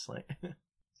about this." Like, yeah,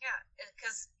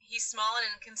 because he's small and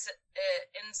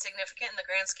insignificant in the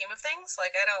grand scheme of things.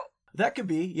 Like, I don't. That could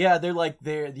be. Yeah, they're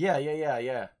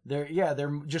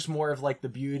just more of like the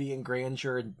beauty and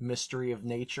grandeur and mystery of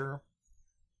nature,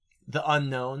 the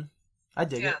unknown. I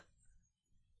dig it.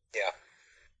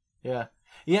 Yeah.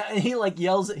 Yeah, and he like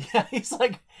yells at, he's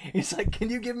like, "Can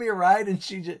you give me a ride?"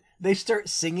 And they start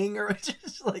singing, or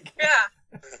just like, yeah.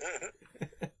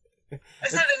 I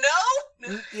said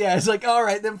no. Yeah, it's like, all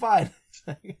right, then fine.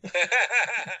 Fuck you,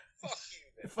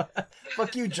 man.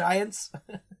 Fuck you, Giants.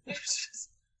 It's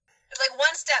like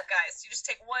one step, guys. You just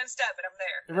take one step and I'm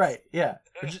there. Right, yeah.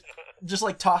 Just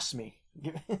like toss me.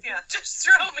 Yeah, just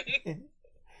throw me.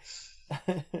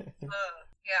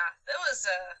 Yeah, that was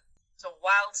a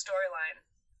wild storyline.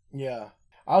 Yeah.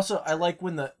 Also, I like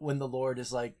when the Lord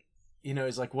is like, you know,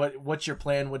 he's like, what's your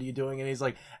plan? What are you doing? And he's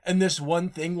like, and this one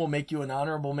thing will make you an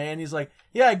honorable man. He's like,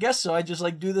 yeah, I guess so. I just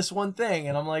like do this one thing.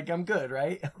 And I'm like, I'm good,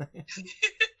 right? Just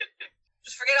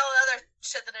forget all the other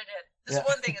shit that I did. This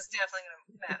one thing is definitely going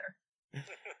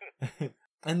to matter.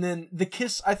 And then the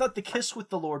kiss, I thought the kiss with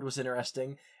the Lord was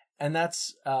interesting. And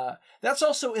that's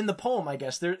also in the poem, I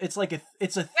guess. It's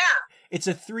a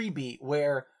 3-beat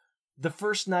where the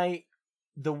first night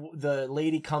the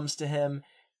lady comes to him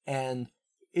and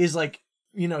is like,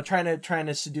 you know, trying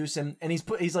to seduce him, and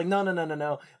he's like,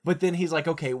 no, but then he's like,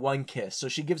 okay, one kiss. So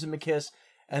she gives him a kiss,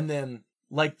 and then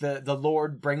like the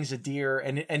Lord brings a deer,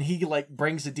 and he like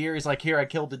brings a deer. He's like, here, I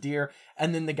killed a deer,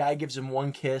 and then the guy gives him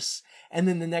one kiss, and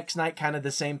then the next night, kind of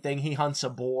the same thing. He hunts a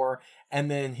boar, and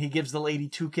then he gives the lady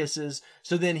 2 kisses.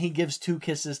 So then he gives 2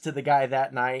 kisses to the guy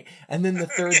that night, and then the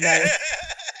third night.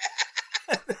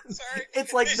 Sorry,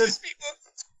 it's like this people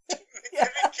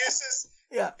giving kisses.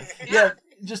 Yeah,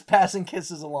 just passing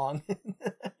kisses along.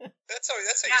 That's how you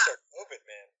start COVID,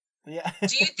 man. Yeah.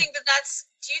 Do you think that's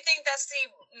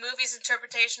the movie's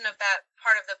interpretation of that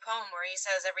part of the poem where he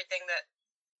says everything that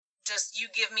just you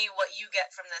give me what you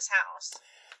get from this house?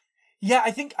 Yeah,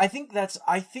 I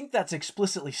think that's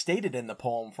explicitly stated in the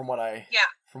poem from what I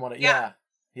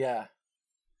yeah.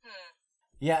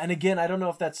 Yeah, and again, I don't know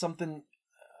if that's something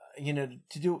you know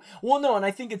to do. Well, no, and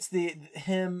I think it's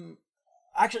him.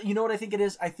 Actually, you know what I think it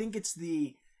is? I think it's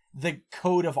the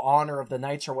code of honor of the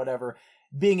knights or whatever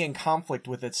being in conflict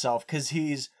with itself, because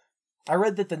I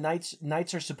read that the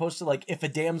knights are supposed to, like, if a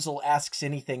damsel asks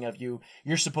anything of you,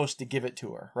 you're supposed to give it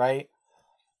to her, right?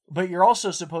 But you're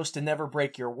also supposed to never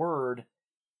break your word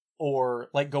or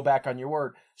like go back on your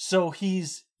word. So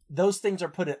those things are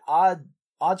put at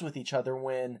odds with each other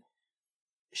when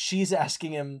she's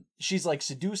asking him, she's like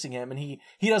seducing him, and he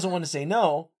doesn't want to say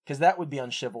no because that would be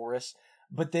unchivalrous.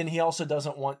 But then he also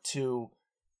doesn't want to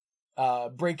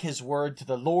break his word to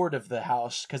the Lord of the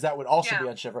house because that would also be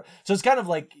unchivalrous. So it's kind of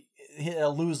like a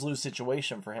lose-lose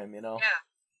situation for him, you know?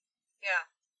 Yeah.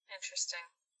 Interesting.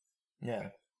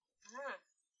 Yeah.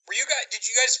 Did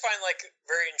you guys find like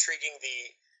very intriguing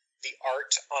the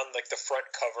art on like the front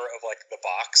cover of like the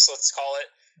box, let's call it,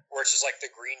 where it's just like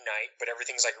the Green Knight, but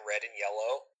everything's like red and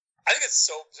yellow? I think it's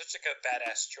such like a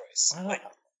badass choice. I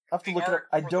have to look it up.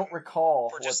 I don't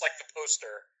recall. For just like the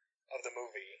poster of the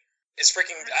movie. It's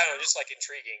freaking, I don't know, just like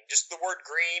intriguing. Just the word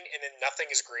green and then nothing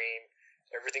is green.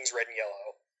 Everything's red and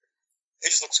yellow.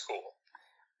 It just looks cool.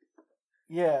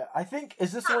 Yeah, I think,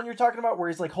 is this the one you're talking about where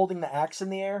he's like holding the axe in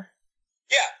the air?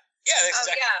 Yeah, that's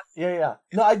exactly. Yeah.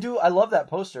 No, I love that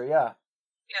poster, yeah.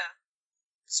 Yeah.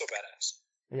 So badass.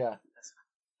 Yeah.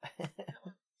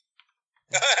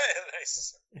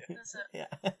 Nice. Yeah.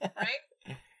 Right?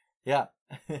 Yeah.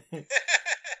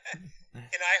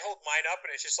 And I hold mine up,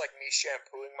 and it's just like me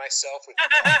shampooing myself with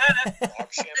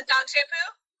dog shampoo. The dog shampoo?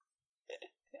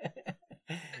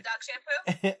 The dog shampoo?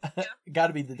 Yeah.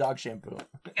 Gotta be the dog shampoo.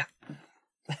 Yeah.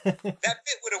 That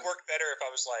bit would have worked better if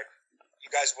I was like, you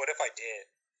guys, what if I did?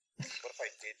 What if I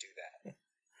did do that?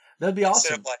 That'd be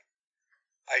Instead awesome. of like,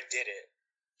 I did it.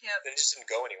 Yep. Then it just didn't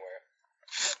go anywhere.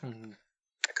 Mm-hmm.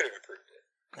 I could have improved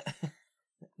it.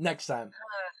 Next time.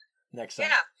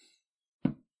 Yeah.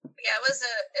 Yeah, it was a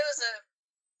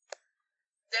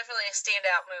definitely a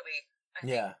standout movie, I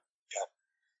think. Yeah.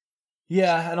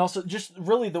 Yeah, and also just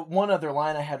really the one other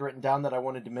line I had written down that I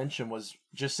wanted to mention was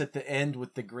just at the end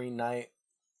with the Green Knight,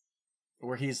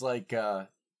 where he's like,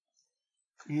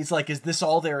 is this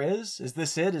all there is? Is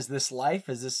this it? Is this life?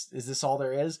 Is this all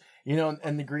there is? You know,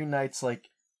 and the Green Knight's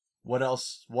like, what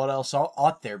else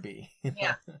ought there be? You know?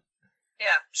 Yeah.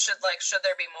 Yeah. Should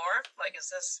there be more? Like, is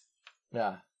this?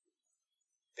 Yeah.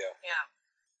 Yeah.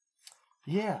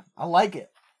 Yeah, I like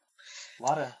it. So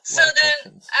then,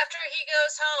 questions. after he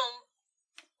goes home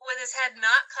with his head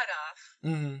not cut off,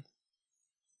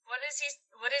 what does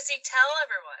he tell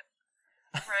everyone?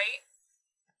 Right?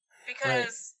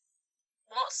 Because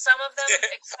won't some of them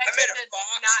expect him to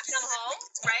not come home?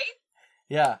 Right?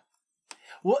 Yeah.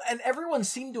 Well, and everyone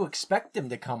seemed to expect him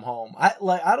to come home. I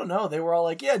don't know. They were all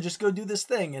like, "Yeah, just go do this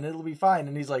thing, and it'll be fine."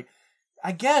 And he's like,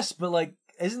 "I guess, but like,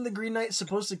 isn't the Green Knight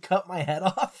supposed to cut my head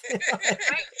off?" Right?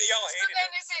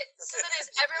 So then is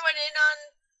everyone in on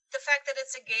the fact that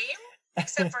it's a game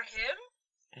except for him?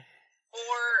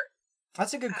 Or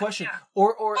that's a good question. Yeah.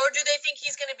 Or do they think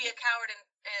he's going to be a coward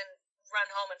and run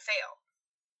home and fail.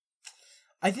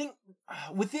 I think,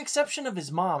 with the exception of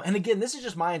his mom, and again, this is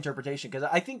just my interpretation, because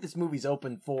I think this movie's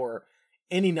open for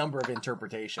any number of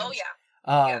interpretations. Oh,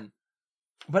 yeah.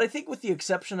 But I think with the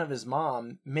exception of his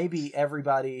mom, maybe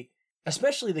everybody,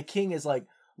 especially the king, is like,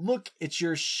 look, it's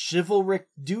your chivalric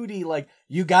duty, like,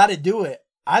 you gotta do it.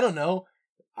 I don't know.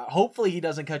 Hopefully he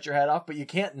doesn't cut your head off, but you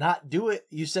can't not do it.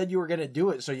 You said you were gonna do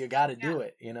it, so you gotta do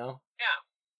it, you know? Yeah.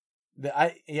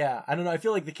 I don't know. I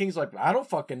feel like the king's like, I don't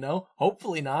fucking know.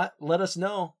 Hopefully not. Let us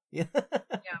know. Yeah.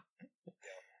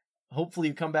 Hopefully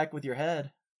you come back with your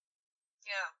head.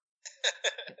 Yeah.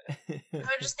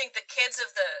 I just think the kids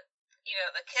of the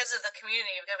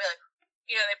community are gonna be like,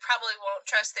 they probably won't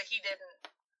trust that he didn't.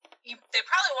 They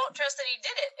probably won't trust that he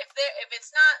did it. If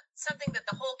it's not something that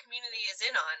the whole community is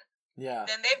in on,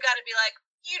 then they've got to be like,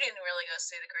 you didn't really go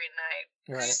see the Green Knight.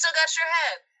 Right. You still got your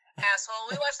head,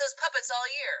 asshole. We watched those puppets all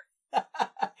year.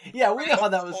 Yeah, we know how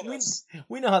that was.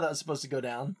 We know how that was supposed to go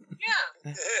down.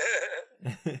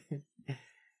 Yeah.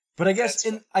 But I guess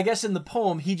in the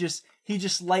poem he just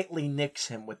lightly nicks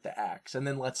him with the axe and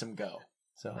then lets him go.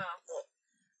 So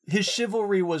his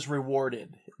chivalry was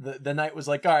rewarded. The knight was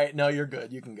like, all right, no, you're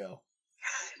good. You can go.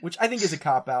 Which I think is a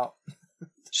cop out.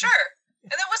 Sure. And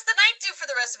then what's the knight do for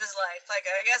the rest of his life? Like,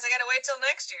 I guess I gotta wait till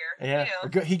next year. Yeah.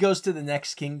 He goes to the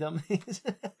next kingdom.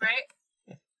 Right?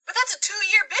 But that's a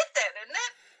 2-year bit then, isn't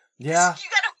it? Yeah. You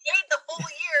gotta wait the whole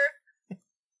year.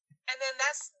 And then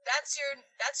that's your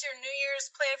New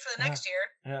Year's plan for the next year.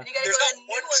 Yeah. And you gotta There's go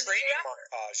not one training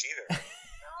montage either.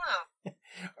 Oh.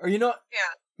 Or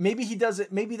maybe he does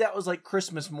it. Maybe that was like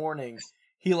Christmas morning.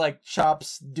 He like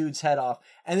chops dude's head off,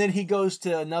 and then he goes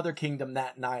to another kingdom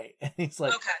that night. And he's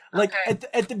like,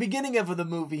 at the beginning of the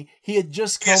movie, he had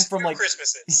just come from like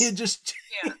Christmases. He had just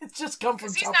come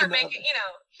from. He's not making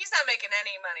he's not making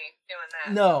any money doing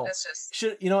that. No, that's just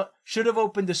should have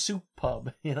opened a soup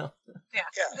pub. Yeah,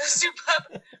 the soup pub,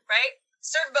 right?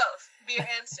 Serve both beer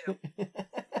and soup. I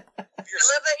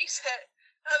love that you said.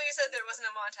 Oh, you said there wasn't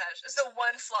a montage. It's the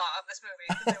one flaw of this movie.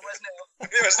 There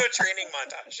was no training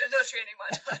montage. There's no training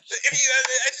montage.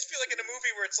 I just feel like in a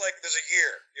movie where it's like there's a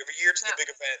year. You have a year to the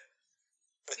big event.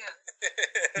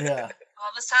 Yeah. All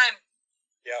this time.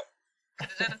 Yep. Could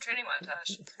have done a training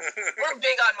montage. We're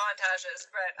big on montages,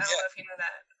 Brett. I don't know if you know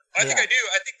that. I think I do.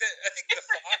 I think the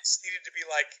fox needed to be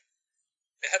like,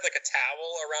 it had like a towel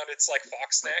around its like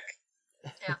fox neck.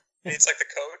 Yeah. And it's like the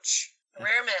coach.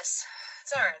 Rare miss.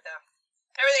 It's all right though.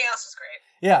 Everything else was great.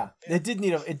 Yeah, it did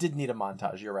need a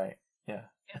montage. You're right. Yeah.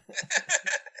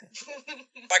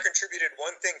 If I contributed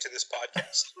one thing to this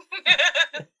podcast.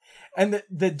 And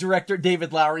the director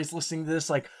David Lowery's listening to this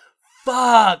like,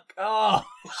 fuck. Oh,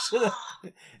 next.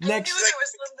 I knew there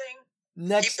was something.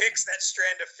 Next. He picks that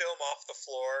strand of film off the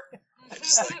floor. And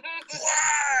just like,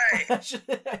 why?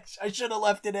 I should have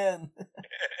left it in.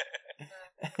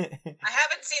 I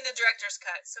haven't seen the director's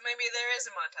cut, so maybe there is a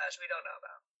montage we don't know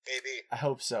about. Maybe. I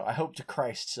hope so. I hope to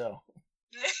Christ so.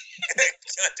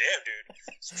 God damn, dude.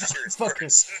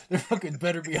 There fucking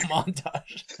better be a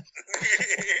montage.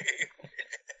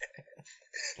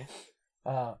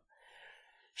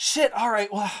 Shit. All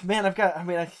right. Well, man,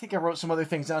 I think I wrote some other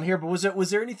things down here, but was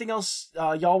there anything else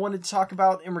y'all wanted to talk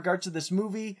about in regards to this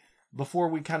movie before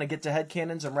we kind of get to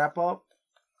headcanons and wrap up?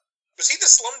 Was he the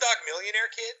Slumdog Millionaire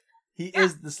kid? He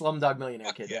is the Slumdog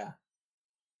Millionaire kid, yeah.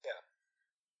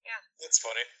 That's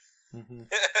funny. Mm-hmm.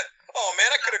 Oh,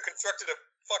 man, I could have constructed a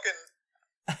fucking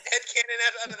headcanon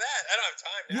out of that. I don't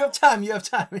have time now. You have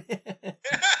time.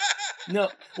 No,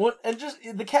 well, and just,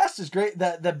 the cast is great.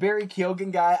 That Barry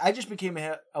Keoghan guy, I just became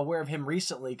aware of him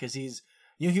recently because he's,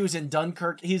 he was in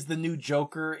Dunkirk. He's the new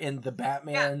Joker in the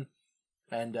Batman.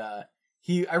 Yeah. And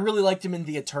I really liked him in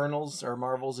the Eternals, or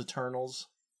Marvel's Eternals.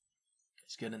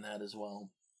 He's good in that as well.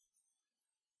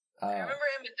 I remember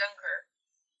him in Dunkirk.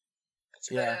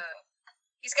 Yeah.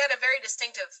 He's got a very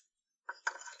distinctive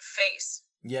face.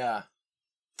 Yeah.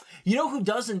 You know who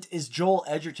doesn't is Joel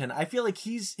Edgerton. I feel like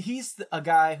he's a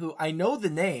guy who, I know the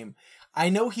name. I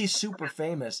know he's super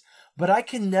famous, but I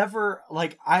can never,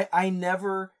 like, I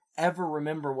never ever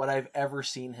remember what I've ever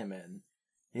seen him in.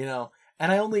 And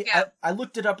I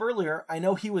looked it up earlier. I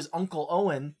know he was Uncle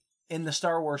Owen in the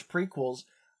Star Wars prequels,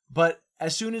 but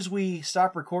as soon as we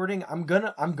stop recording, I'm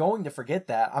going to forget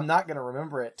that. I'm not going to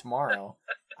remember it tomorrow.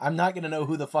 I'm not going to know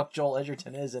who the fuck Joel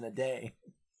Edgerton is in a day.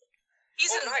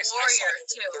 He's in Warrior,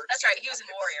 too. That's right, he was in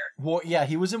Warrior. Yeah,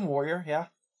 he was in Warrior, yeah.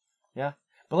 Yeah.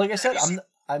 But like I said,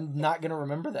 I'm not going to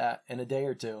remember that in a day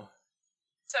or two.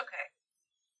 It's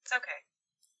okay.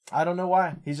 I don't know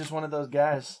why. He's just one of those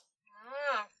guys.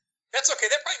 That's okay.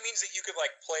 That probably means that you could,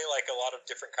 like, play, like, a lot of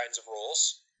different kinds of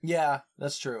roles. Yeah,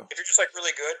 that's true. If you're just like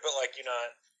really good, but like you're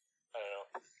not, I don't know.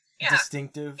 Yeah.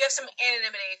 Distinctive. You have some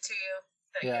anonymity to you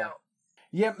that you don't.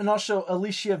 Yep, and also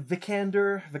Alicia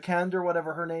Vikander,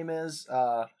 whatever her name is.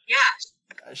 Yeah.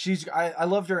 I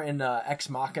loved her in Ex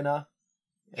Machina.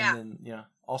 Yeah. And then,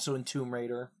 also in Tomb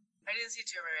Raider. I didn't see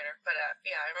Tomb Raider, but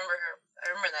yeah, I remember her. I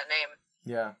remember that name.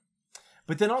 Yeah.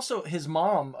 But then also his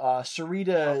mom,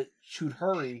 Sarita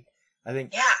Choudhury, I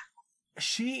think. Yeah.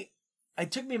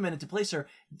 It took me a minute to place her.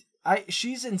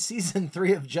 She's in season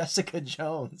 3 of Jessica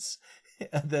Jones.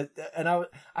 And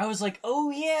I was like, oh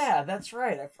yeah, that's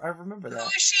right. I remember that. Who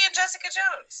is she in Jessica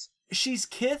Jones? She's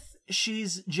Kith.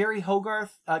 She's Jerry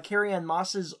Hogarth, Carrie-Anne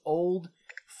Moss's old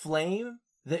flame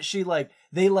that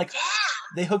they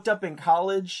hooked up in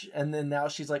college, and then now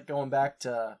she's like going back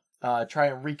to try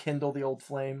and rekindle the old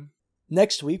flame.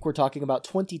 Next week, we're talking about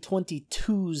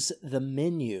 2022's The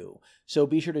Menu. So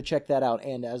be sure to check that out.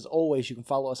 And as always, you can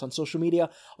follow us on social media,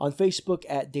 on Facebook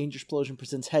at Dangersplosion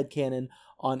Presents Headcanon,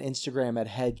 on Instagram at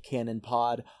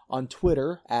HeadcanonPod, on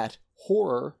Twitter at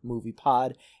Horror Movie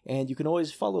Pod, and you can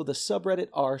always follow the subreddit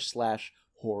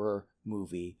r/Horror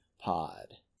Movie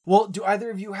Pod. Well, do either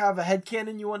of you have a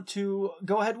headcanon you want to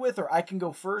go ahead with, or I can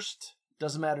go first?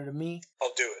 Doesn't matter to me.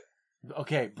 I'll do it.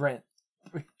 Okay, Brent.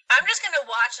 I'm just gonna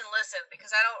watch and listen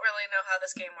because I don't really know how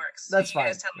this game works. So That's you fine.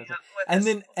 guys tell me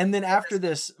And then after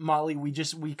this, Molly, we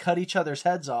cut each other's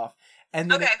heads off, and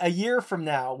then Okay. a year from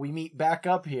now we meet back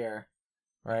up here,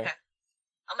 right? Okay.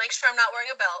 I'll make sure I'm not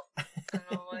wearing a belt. And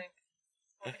we'll be good.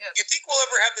 You think we'll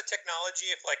ever have the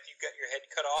technology if like you got your head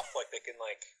cut off, like they can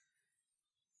like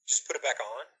just put it back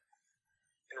on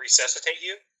and resuscitate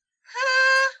you?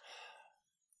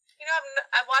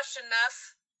 I've watched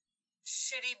enough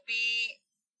shitty B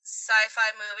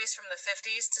sci-fi movies from the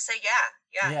 50s to say yeah.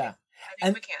 I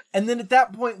think we can. And then at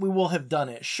that point we will have done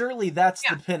it. Surely that's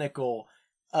the pinnacle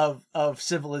of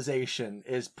civilization,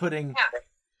 is putting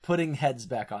heads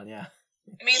back on. Yeah.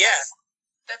 I mean,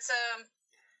 that's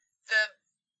the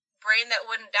brain that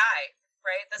wouldn't die,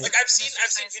 right? That's like I've seen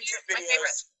YouTube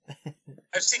videos.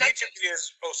 I've seen YouTube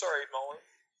videos. Oh, sorry, Molly.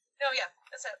 No, yeah,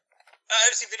 that's it.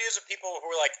 I've seen videos of people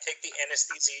who like take the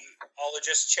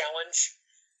anesthesiologist challenge,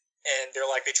 and they're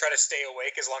like they try to stay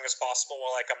awake as long as possible,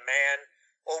 while like a man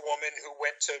or woman who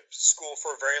went to school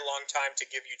for a very long time to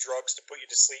give you drugs to put you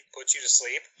to sleep puts you to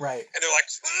sleep. Right. And they're like,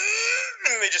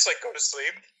 and they just like go to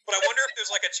sleep. But I wonder if there's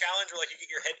like a challenge where like you get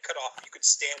your head cut off, and you could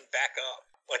stand back up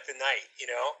like the night, you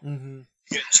know? Mm-hmm.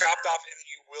 You get it chopped off, and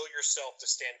you will yourself to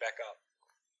stand back up.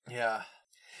 Yeah.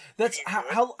 That's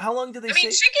how long do they say? I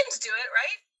mean, chickens do it,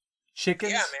 right?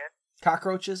 Chickens? Yeah, man.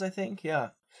 Cockroaches, I think.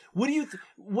 Yeah. What do you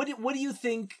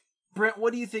think, Brent?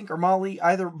 What do you think, or Molly?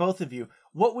 Either, both of you.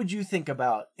 What would you think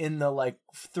about in the like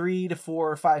 3 to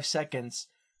 4 or 5 seconds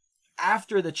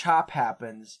after the chop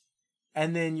happens,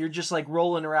 and then you're just like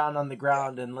rolling around on the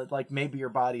ground, and like maybe your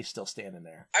body's still standing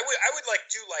there? I would like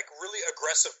do like really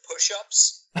aggressive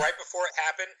push-ups right before it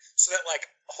happened, so that like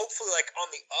hopefully like on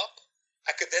the up,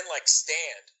 I could then like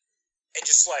stand and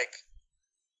just like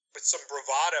with some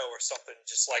bravado or something,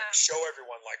 just like show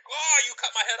everyone like, oh, you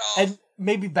cut my head off, and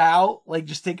maybe bow, like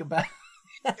just take a bow.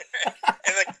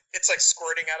 And like it's like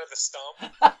squirting out of the stump.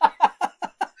 That's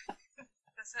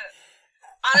it.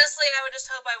 Honestly, I would just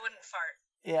hope I wouldn't fart.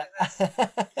 Yeah.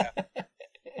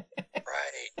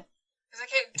 Right. Because I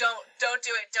can't. Don't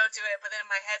do it. Don't do it. But then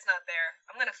my head's not there.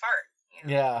 I'm gonna fart. You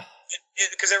know? Yeah.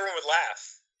 Because everyone would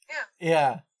laugh. Yeah.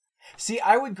 Yeah. See,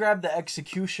 I would grab the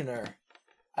executioner,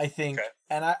 I think,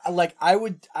 and I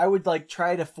would like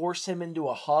try to force him into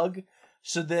a hug.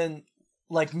 So then,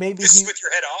 like maybe this is with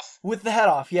your head off. With the head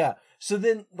off, yeah. So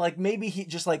then, like maybe he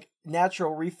just like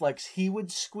natural reflex, he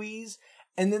would squeeze,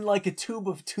 and then like a tube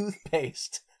of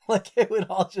toothpaste, like it would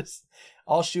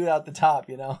all shoot out the top,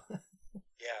 you know?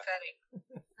 Yeah. Funny.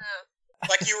 Oh.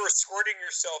 Like you were squirting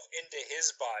yourself into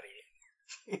his body.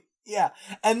 Yeah,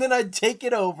 and then I'd take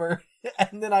it over,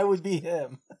 and then I would be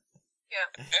him. Yeah.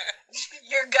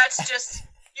 Your guts just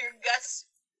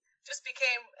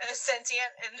became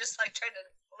sentient and just like tried to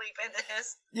leap into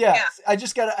his. Yeah. I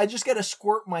just gotta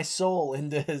squirt my soul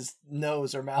into his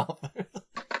nose or mouth. No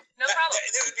problem.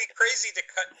 It would be crazy to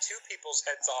cut two people's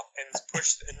heads off and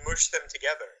mush them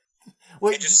together.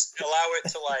 Wait, and just allow it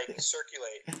to like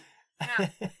circulate. Yeah.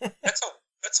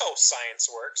 That's how science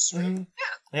works, right? Mm-hmm.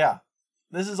 Yeah.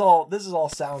 This is all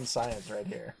sound science right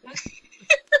here.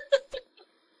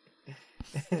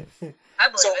 I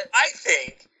believe it. I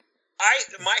think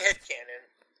my headcanon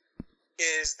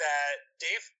is that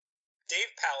Dave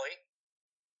Pally,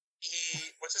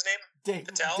 what's his name? Dev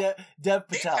Patel? Patel. Dave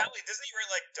Pally, doesn't he write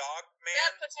like Dog Man?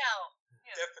 Dev Patel.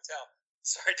 Yeah. Dev Patel.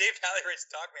 Sorry, Dave Talley writes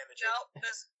Dogman the joke. No,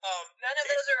 none of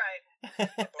those are right.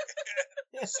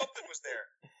 Something was there.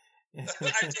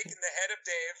 I've taken the head of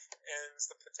Dave and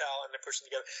the Patel, and they're pushing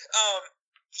together.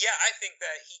 Yeah, I think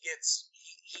that he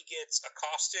gets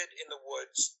accosted in the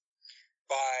woods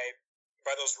by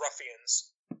those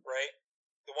ruffians, right?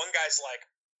 The one guy's like,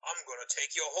 "I'm gonna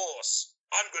take your horse.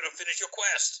 I'm gonna finish your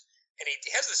quest," and he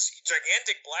has this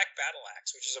gigantic black battle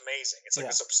axe, which is amazing. It's like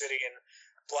this obsidian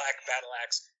black battle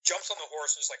axe. Jumps on the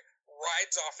horse and just like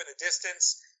rides off in the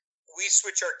distance. We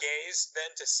switch our gaze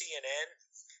then to CNN,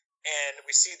 and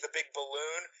we see the big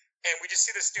balloon, and we just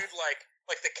see this dude like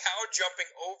the cow jumping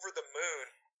over the moon.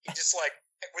 He just like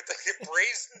with the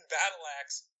brazen battle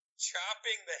axe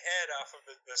chopping the head off of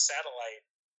the satellite.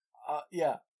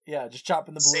 Yeah, just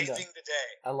chopping the balloon Saving down. the day.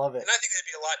 I love it. And I think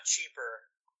that'd be a lot cheaper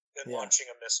than launching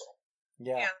a missile.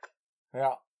 Yeah.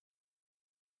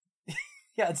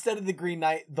 Yeah, instead of the Green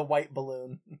Knight, the white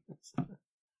balloon.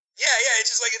 Yeah,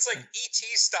 it's like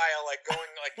ET style, like going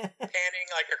like panning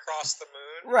like across the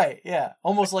moon. Right, yeah.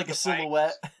 Almost like a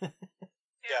silhouette.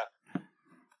 Yeah.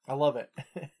 I love it.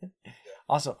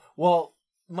 Awesome. Well,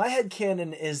 my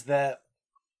headcanon is that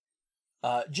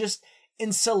just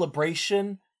in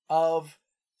celebration of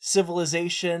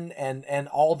civilization and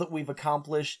all that we've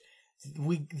accomplished,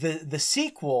 the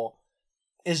sequel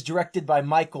is directed by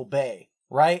Michael Bay,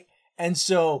 right? And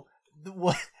so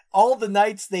all the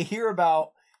nights they hear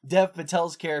about Dev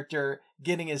Patel's character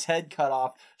getting his head cut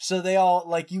off, so they all,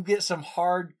 like, you get some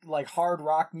hard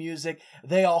rock music,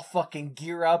 they all fucking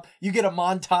gear up, you get a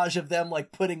montage of them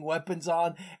like putting weapons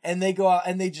on, and they go out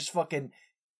and they just fucking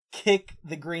kick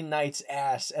the Green Knight's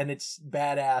ass, and it's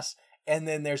badass, and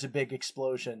then there's a big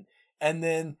explosion, and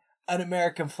then an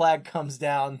American flag comes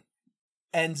down,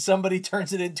 and somebody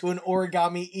turns it into an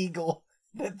origami eagle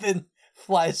that then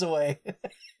flies away.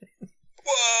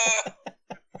 Whoa!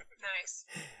 Nice.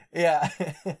 Yeah.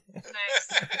 Nice.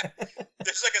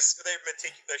 There's like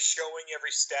they're showing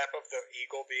every step of the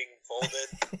eagle being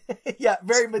folded. Yeah,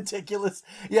 very meticulous.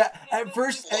 Yeah, at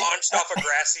first launched off a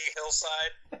grassy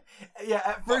hillside. Yeah,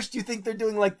 at first you think they're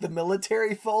doing like the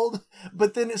military fold,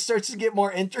 but then it starts to get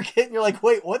more intricate, and you're like,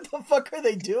 wait, what the fuck are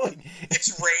they doing?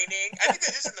 It's raining. I think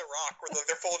that is in The Rock, where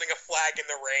they're folding a flag in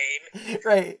the rain.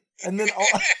 Right, and then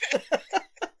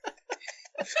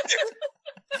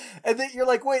and then you're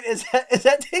like, wait, is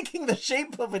that taking the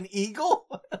shape of an eagle?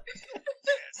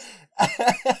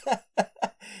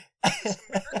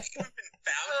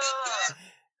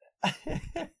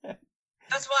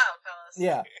 That's wild, fellas.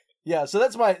 Yeah. So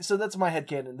that's my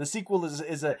headcanon. The sequel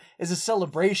is a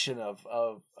celebration of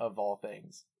all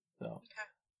things. So.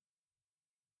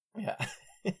 Okay. Yeah.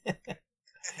 I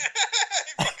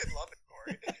fucking love it,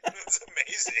 Corey. It's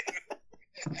amazing.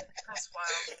 That's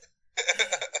wild.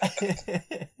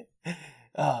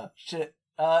 Shit.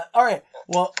 All right.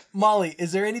 Well, Molly,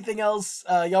 is there anything else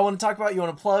y'all want to talk about? You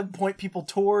want to plug, point people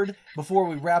toward before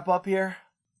we wrap up here?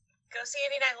 Go see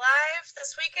Indie Night Live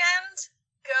this weekend.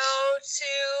 Go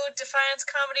to Defiance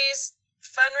Comedy's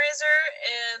fundraiser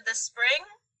in the spring,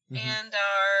 and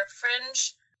our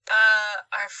fringe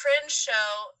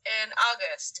show in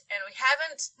August. And we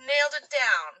haven't nailed it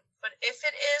down, but if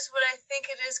it is what I think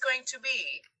it is going to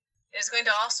be, it is going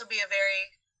to also be a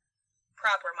very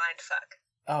proper mindfuck.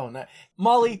 Oh, nice.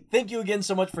 Molly, thank you again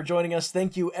so much for joining us.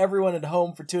 Thank you, everyone at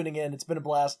home, for tuning in. It's been a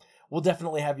blast. We'll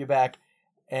definitely have you back.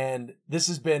 And this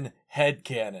has been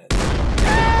Headcanon.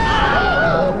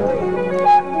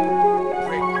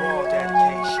 Great wall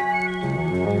dedication.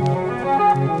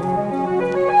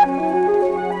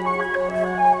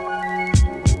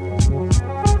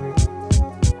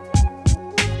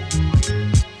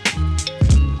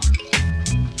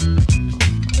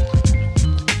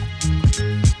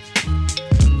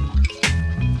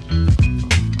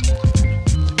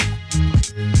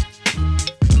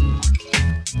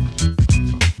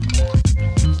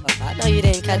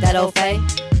 That old fade.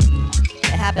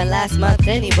 It happened last month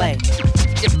anyway.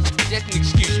 Just an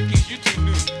excuse, you too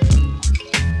new.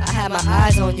 I had my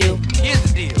eyes on you. Here's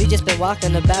the deal. You just been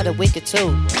walking about a week or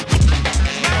two.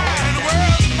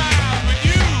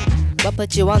 What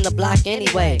put you on the block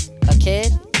anyway? A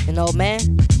kid? An old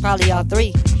man? Probably all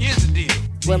three. Here's the deal.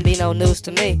 Wouldn't be no news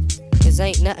to me. 'Cause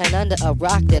ain't nothing under a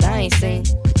rock that I ain't seen.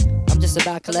 I'm just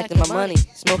about collecting my money,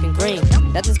 smoking green.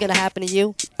 Nothing's gonna happen to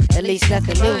you. At least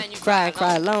nothing new. Cry and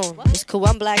cry alone. It's cool,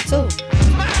 I'm black too.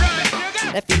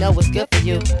 If you know what's good for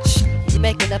you. Shh, you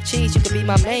make enough cheese, you could be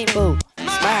my main boo.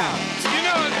 Smile. You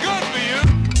know it's good for you.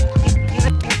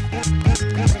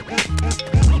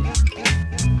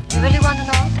 You really want to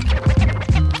know?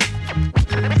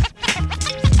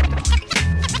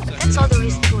 That's all there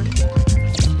is to it.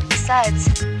 Besides,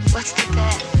 What's the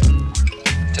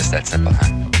bad? Just that simple, huh?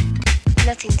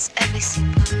 Nothing's ever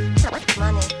simple.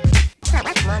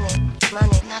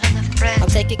 Money, not enough bread. I'm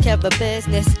taking care of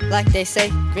business, like they say.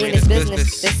 Green is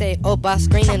business. They say, oh, by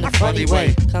screen in a funny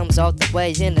way. Comes all the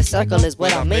way in the circle is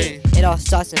what I mean. It all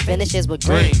starts and finishes with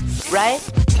green. Right?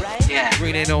 Yeah.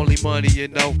 Green ain't only money, you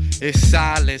know. It's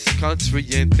silence, country,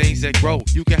 and things that grow.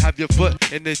 You can have your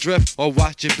foot in the drift or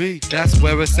watch it be. That's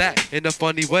where it's at, in a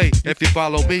funny way. If you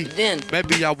follow me, Then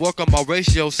maybe I work on my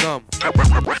ratio some.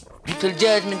 until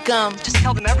judgment comes, just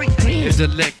tell them everything. Green. It's a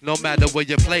lick, no matter where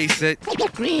you place it.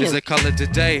 Green. It's a color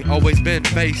today, always been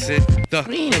face it. The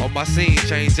Green. on my scene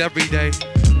change every day.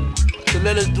 So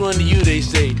let us do unto you, they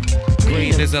say.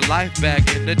 Green is a life bag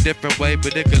in a different way,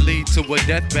 but it could lead to a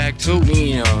death bag too.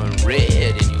 Green on red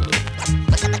anyway.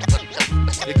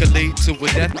 It could lead to a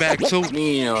death bag too.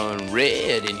 Green on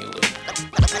red anyway.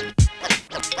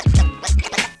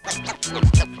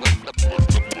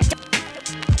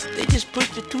 They just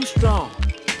pushed it too strong.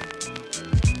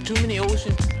 Too many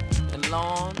oceans and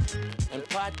lawns and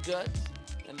pot guts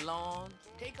and lawns.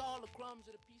 Take all the crumbs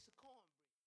of the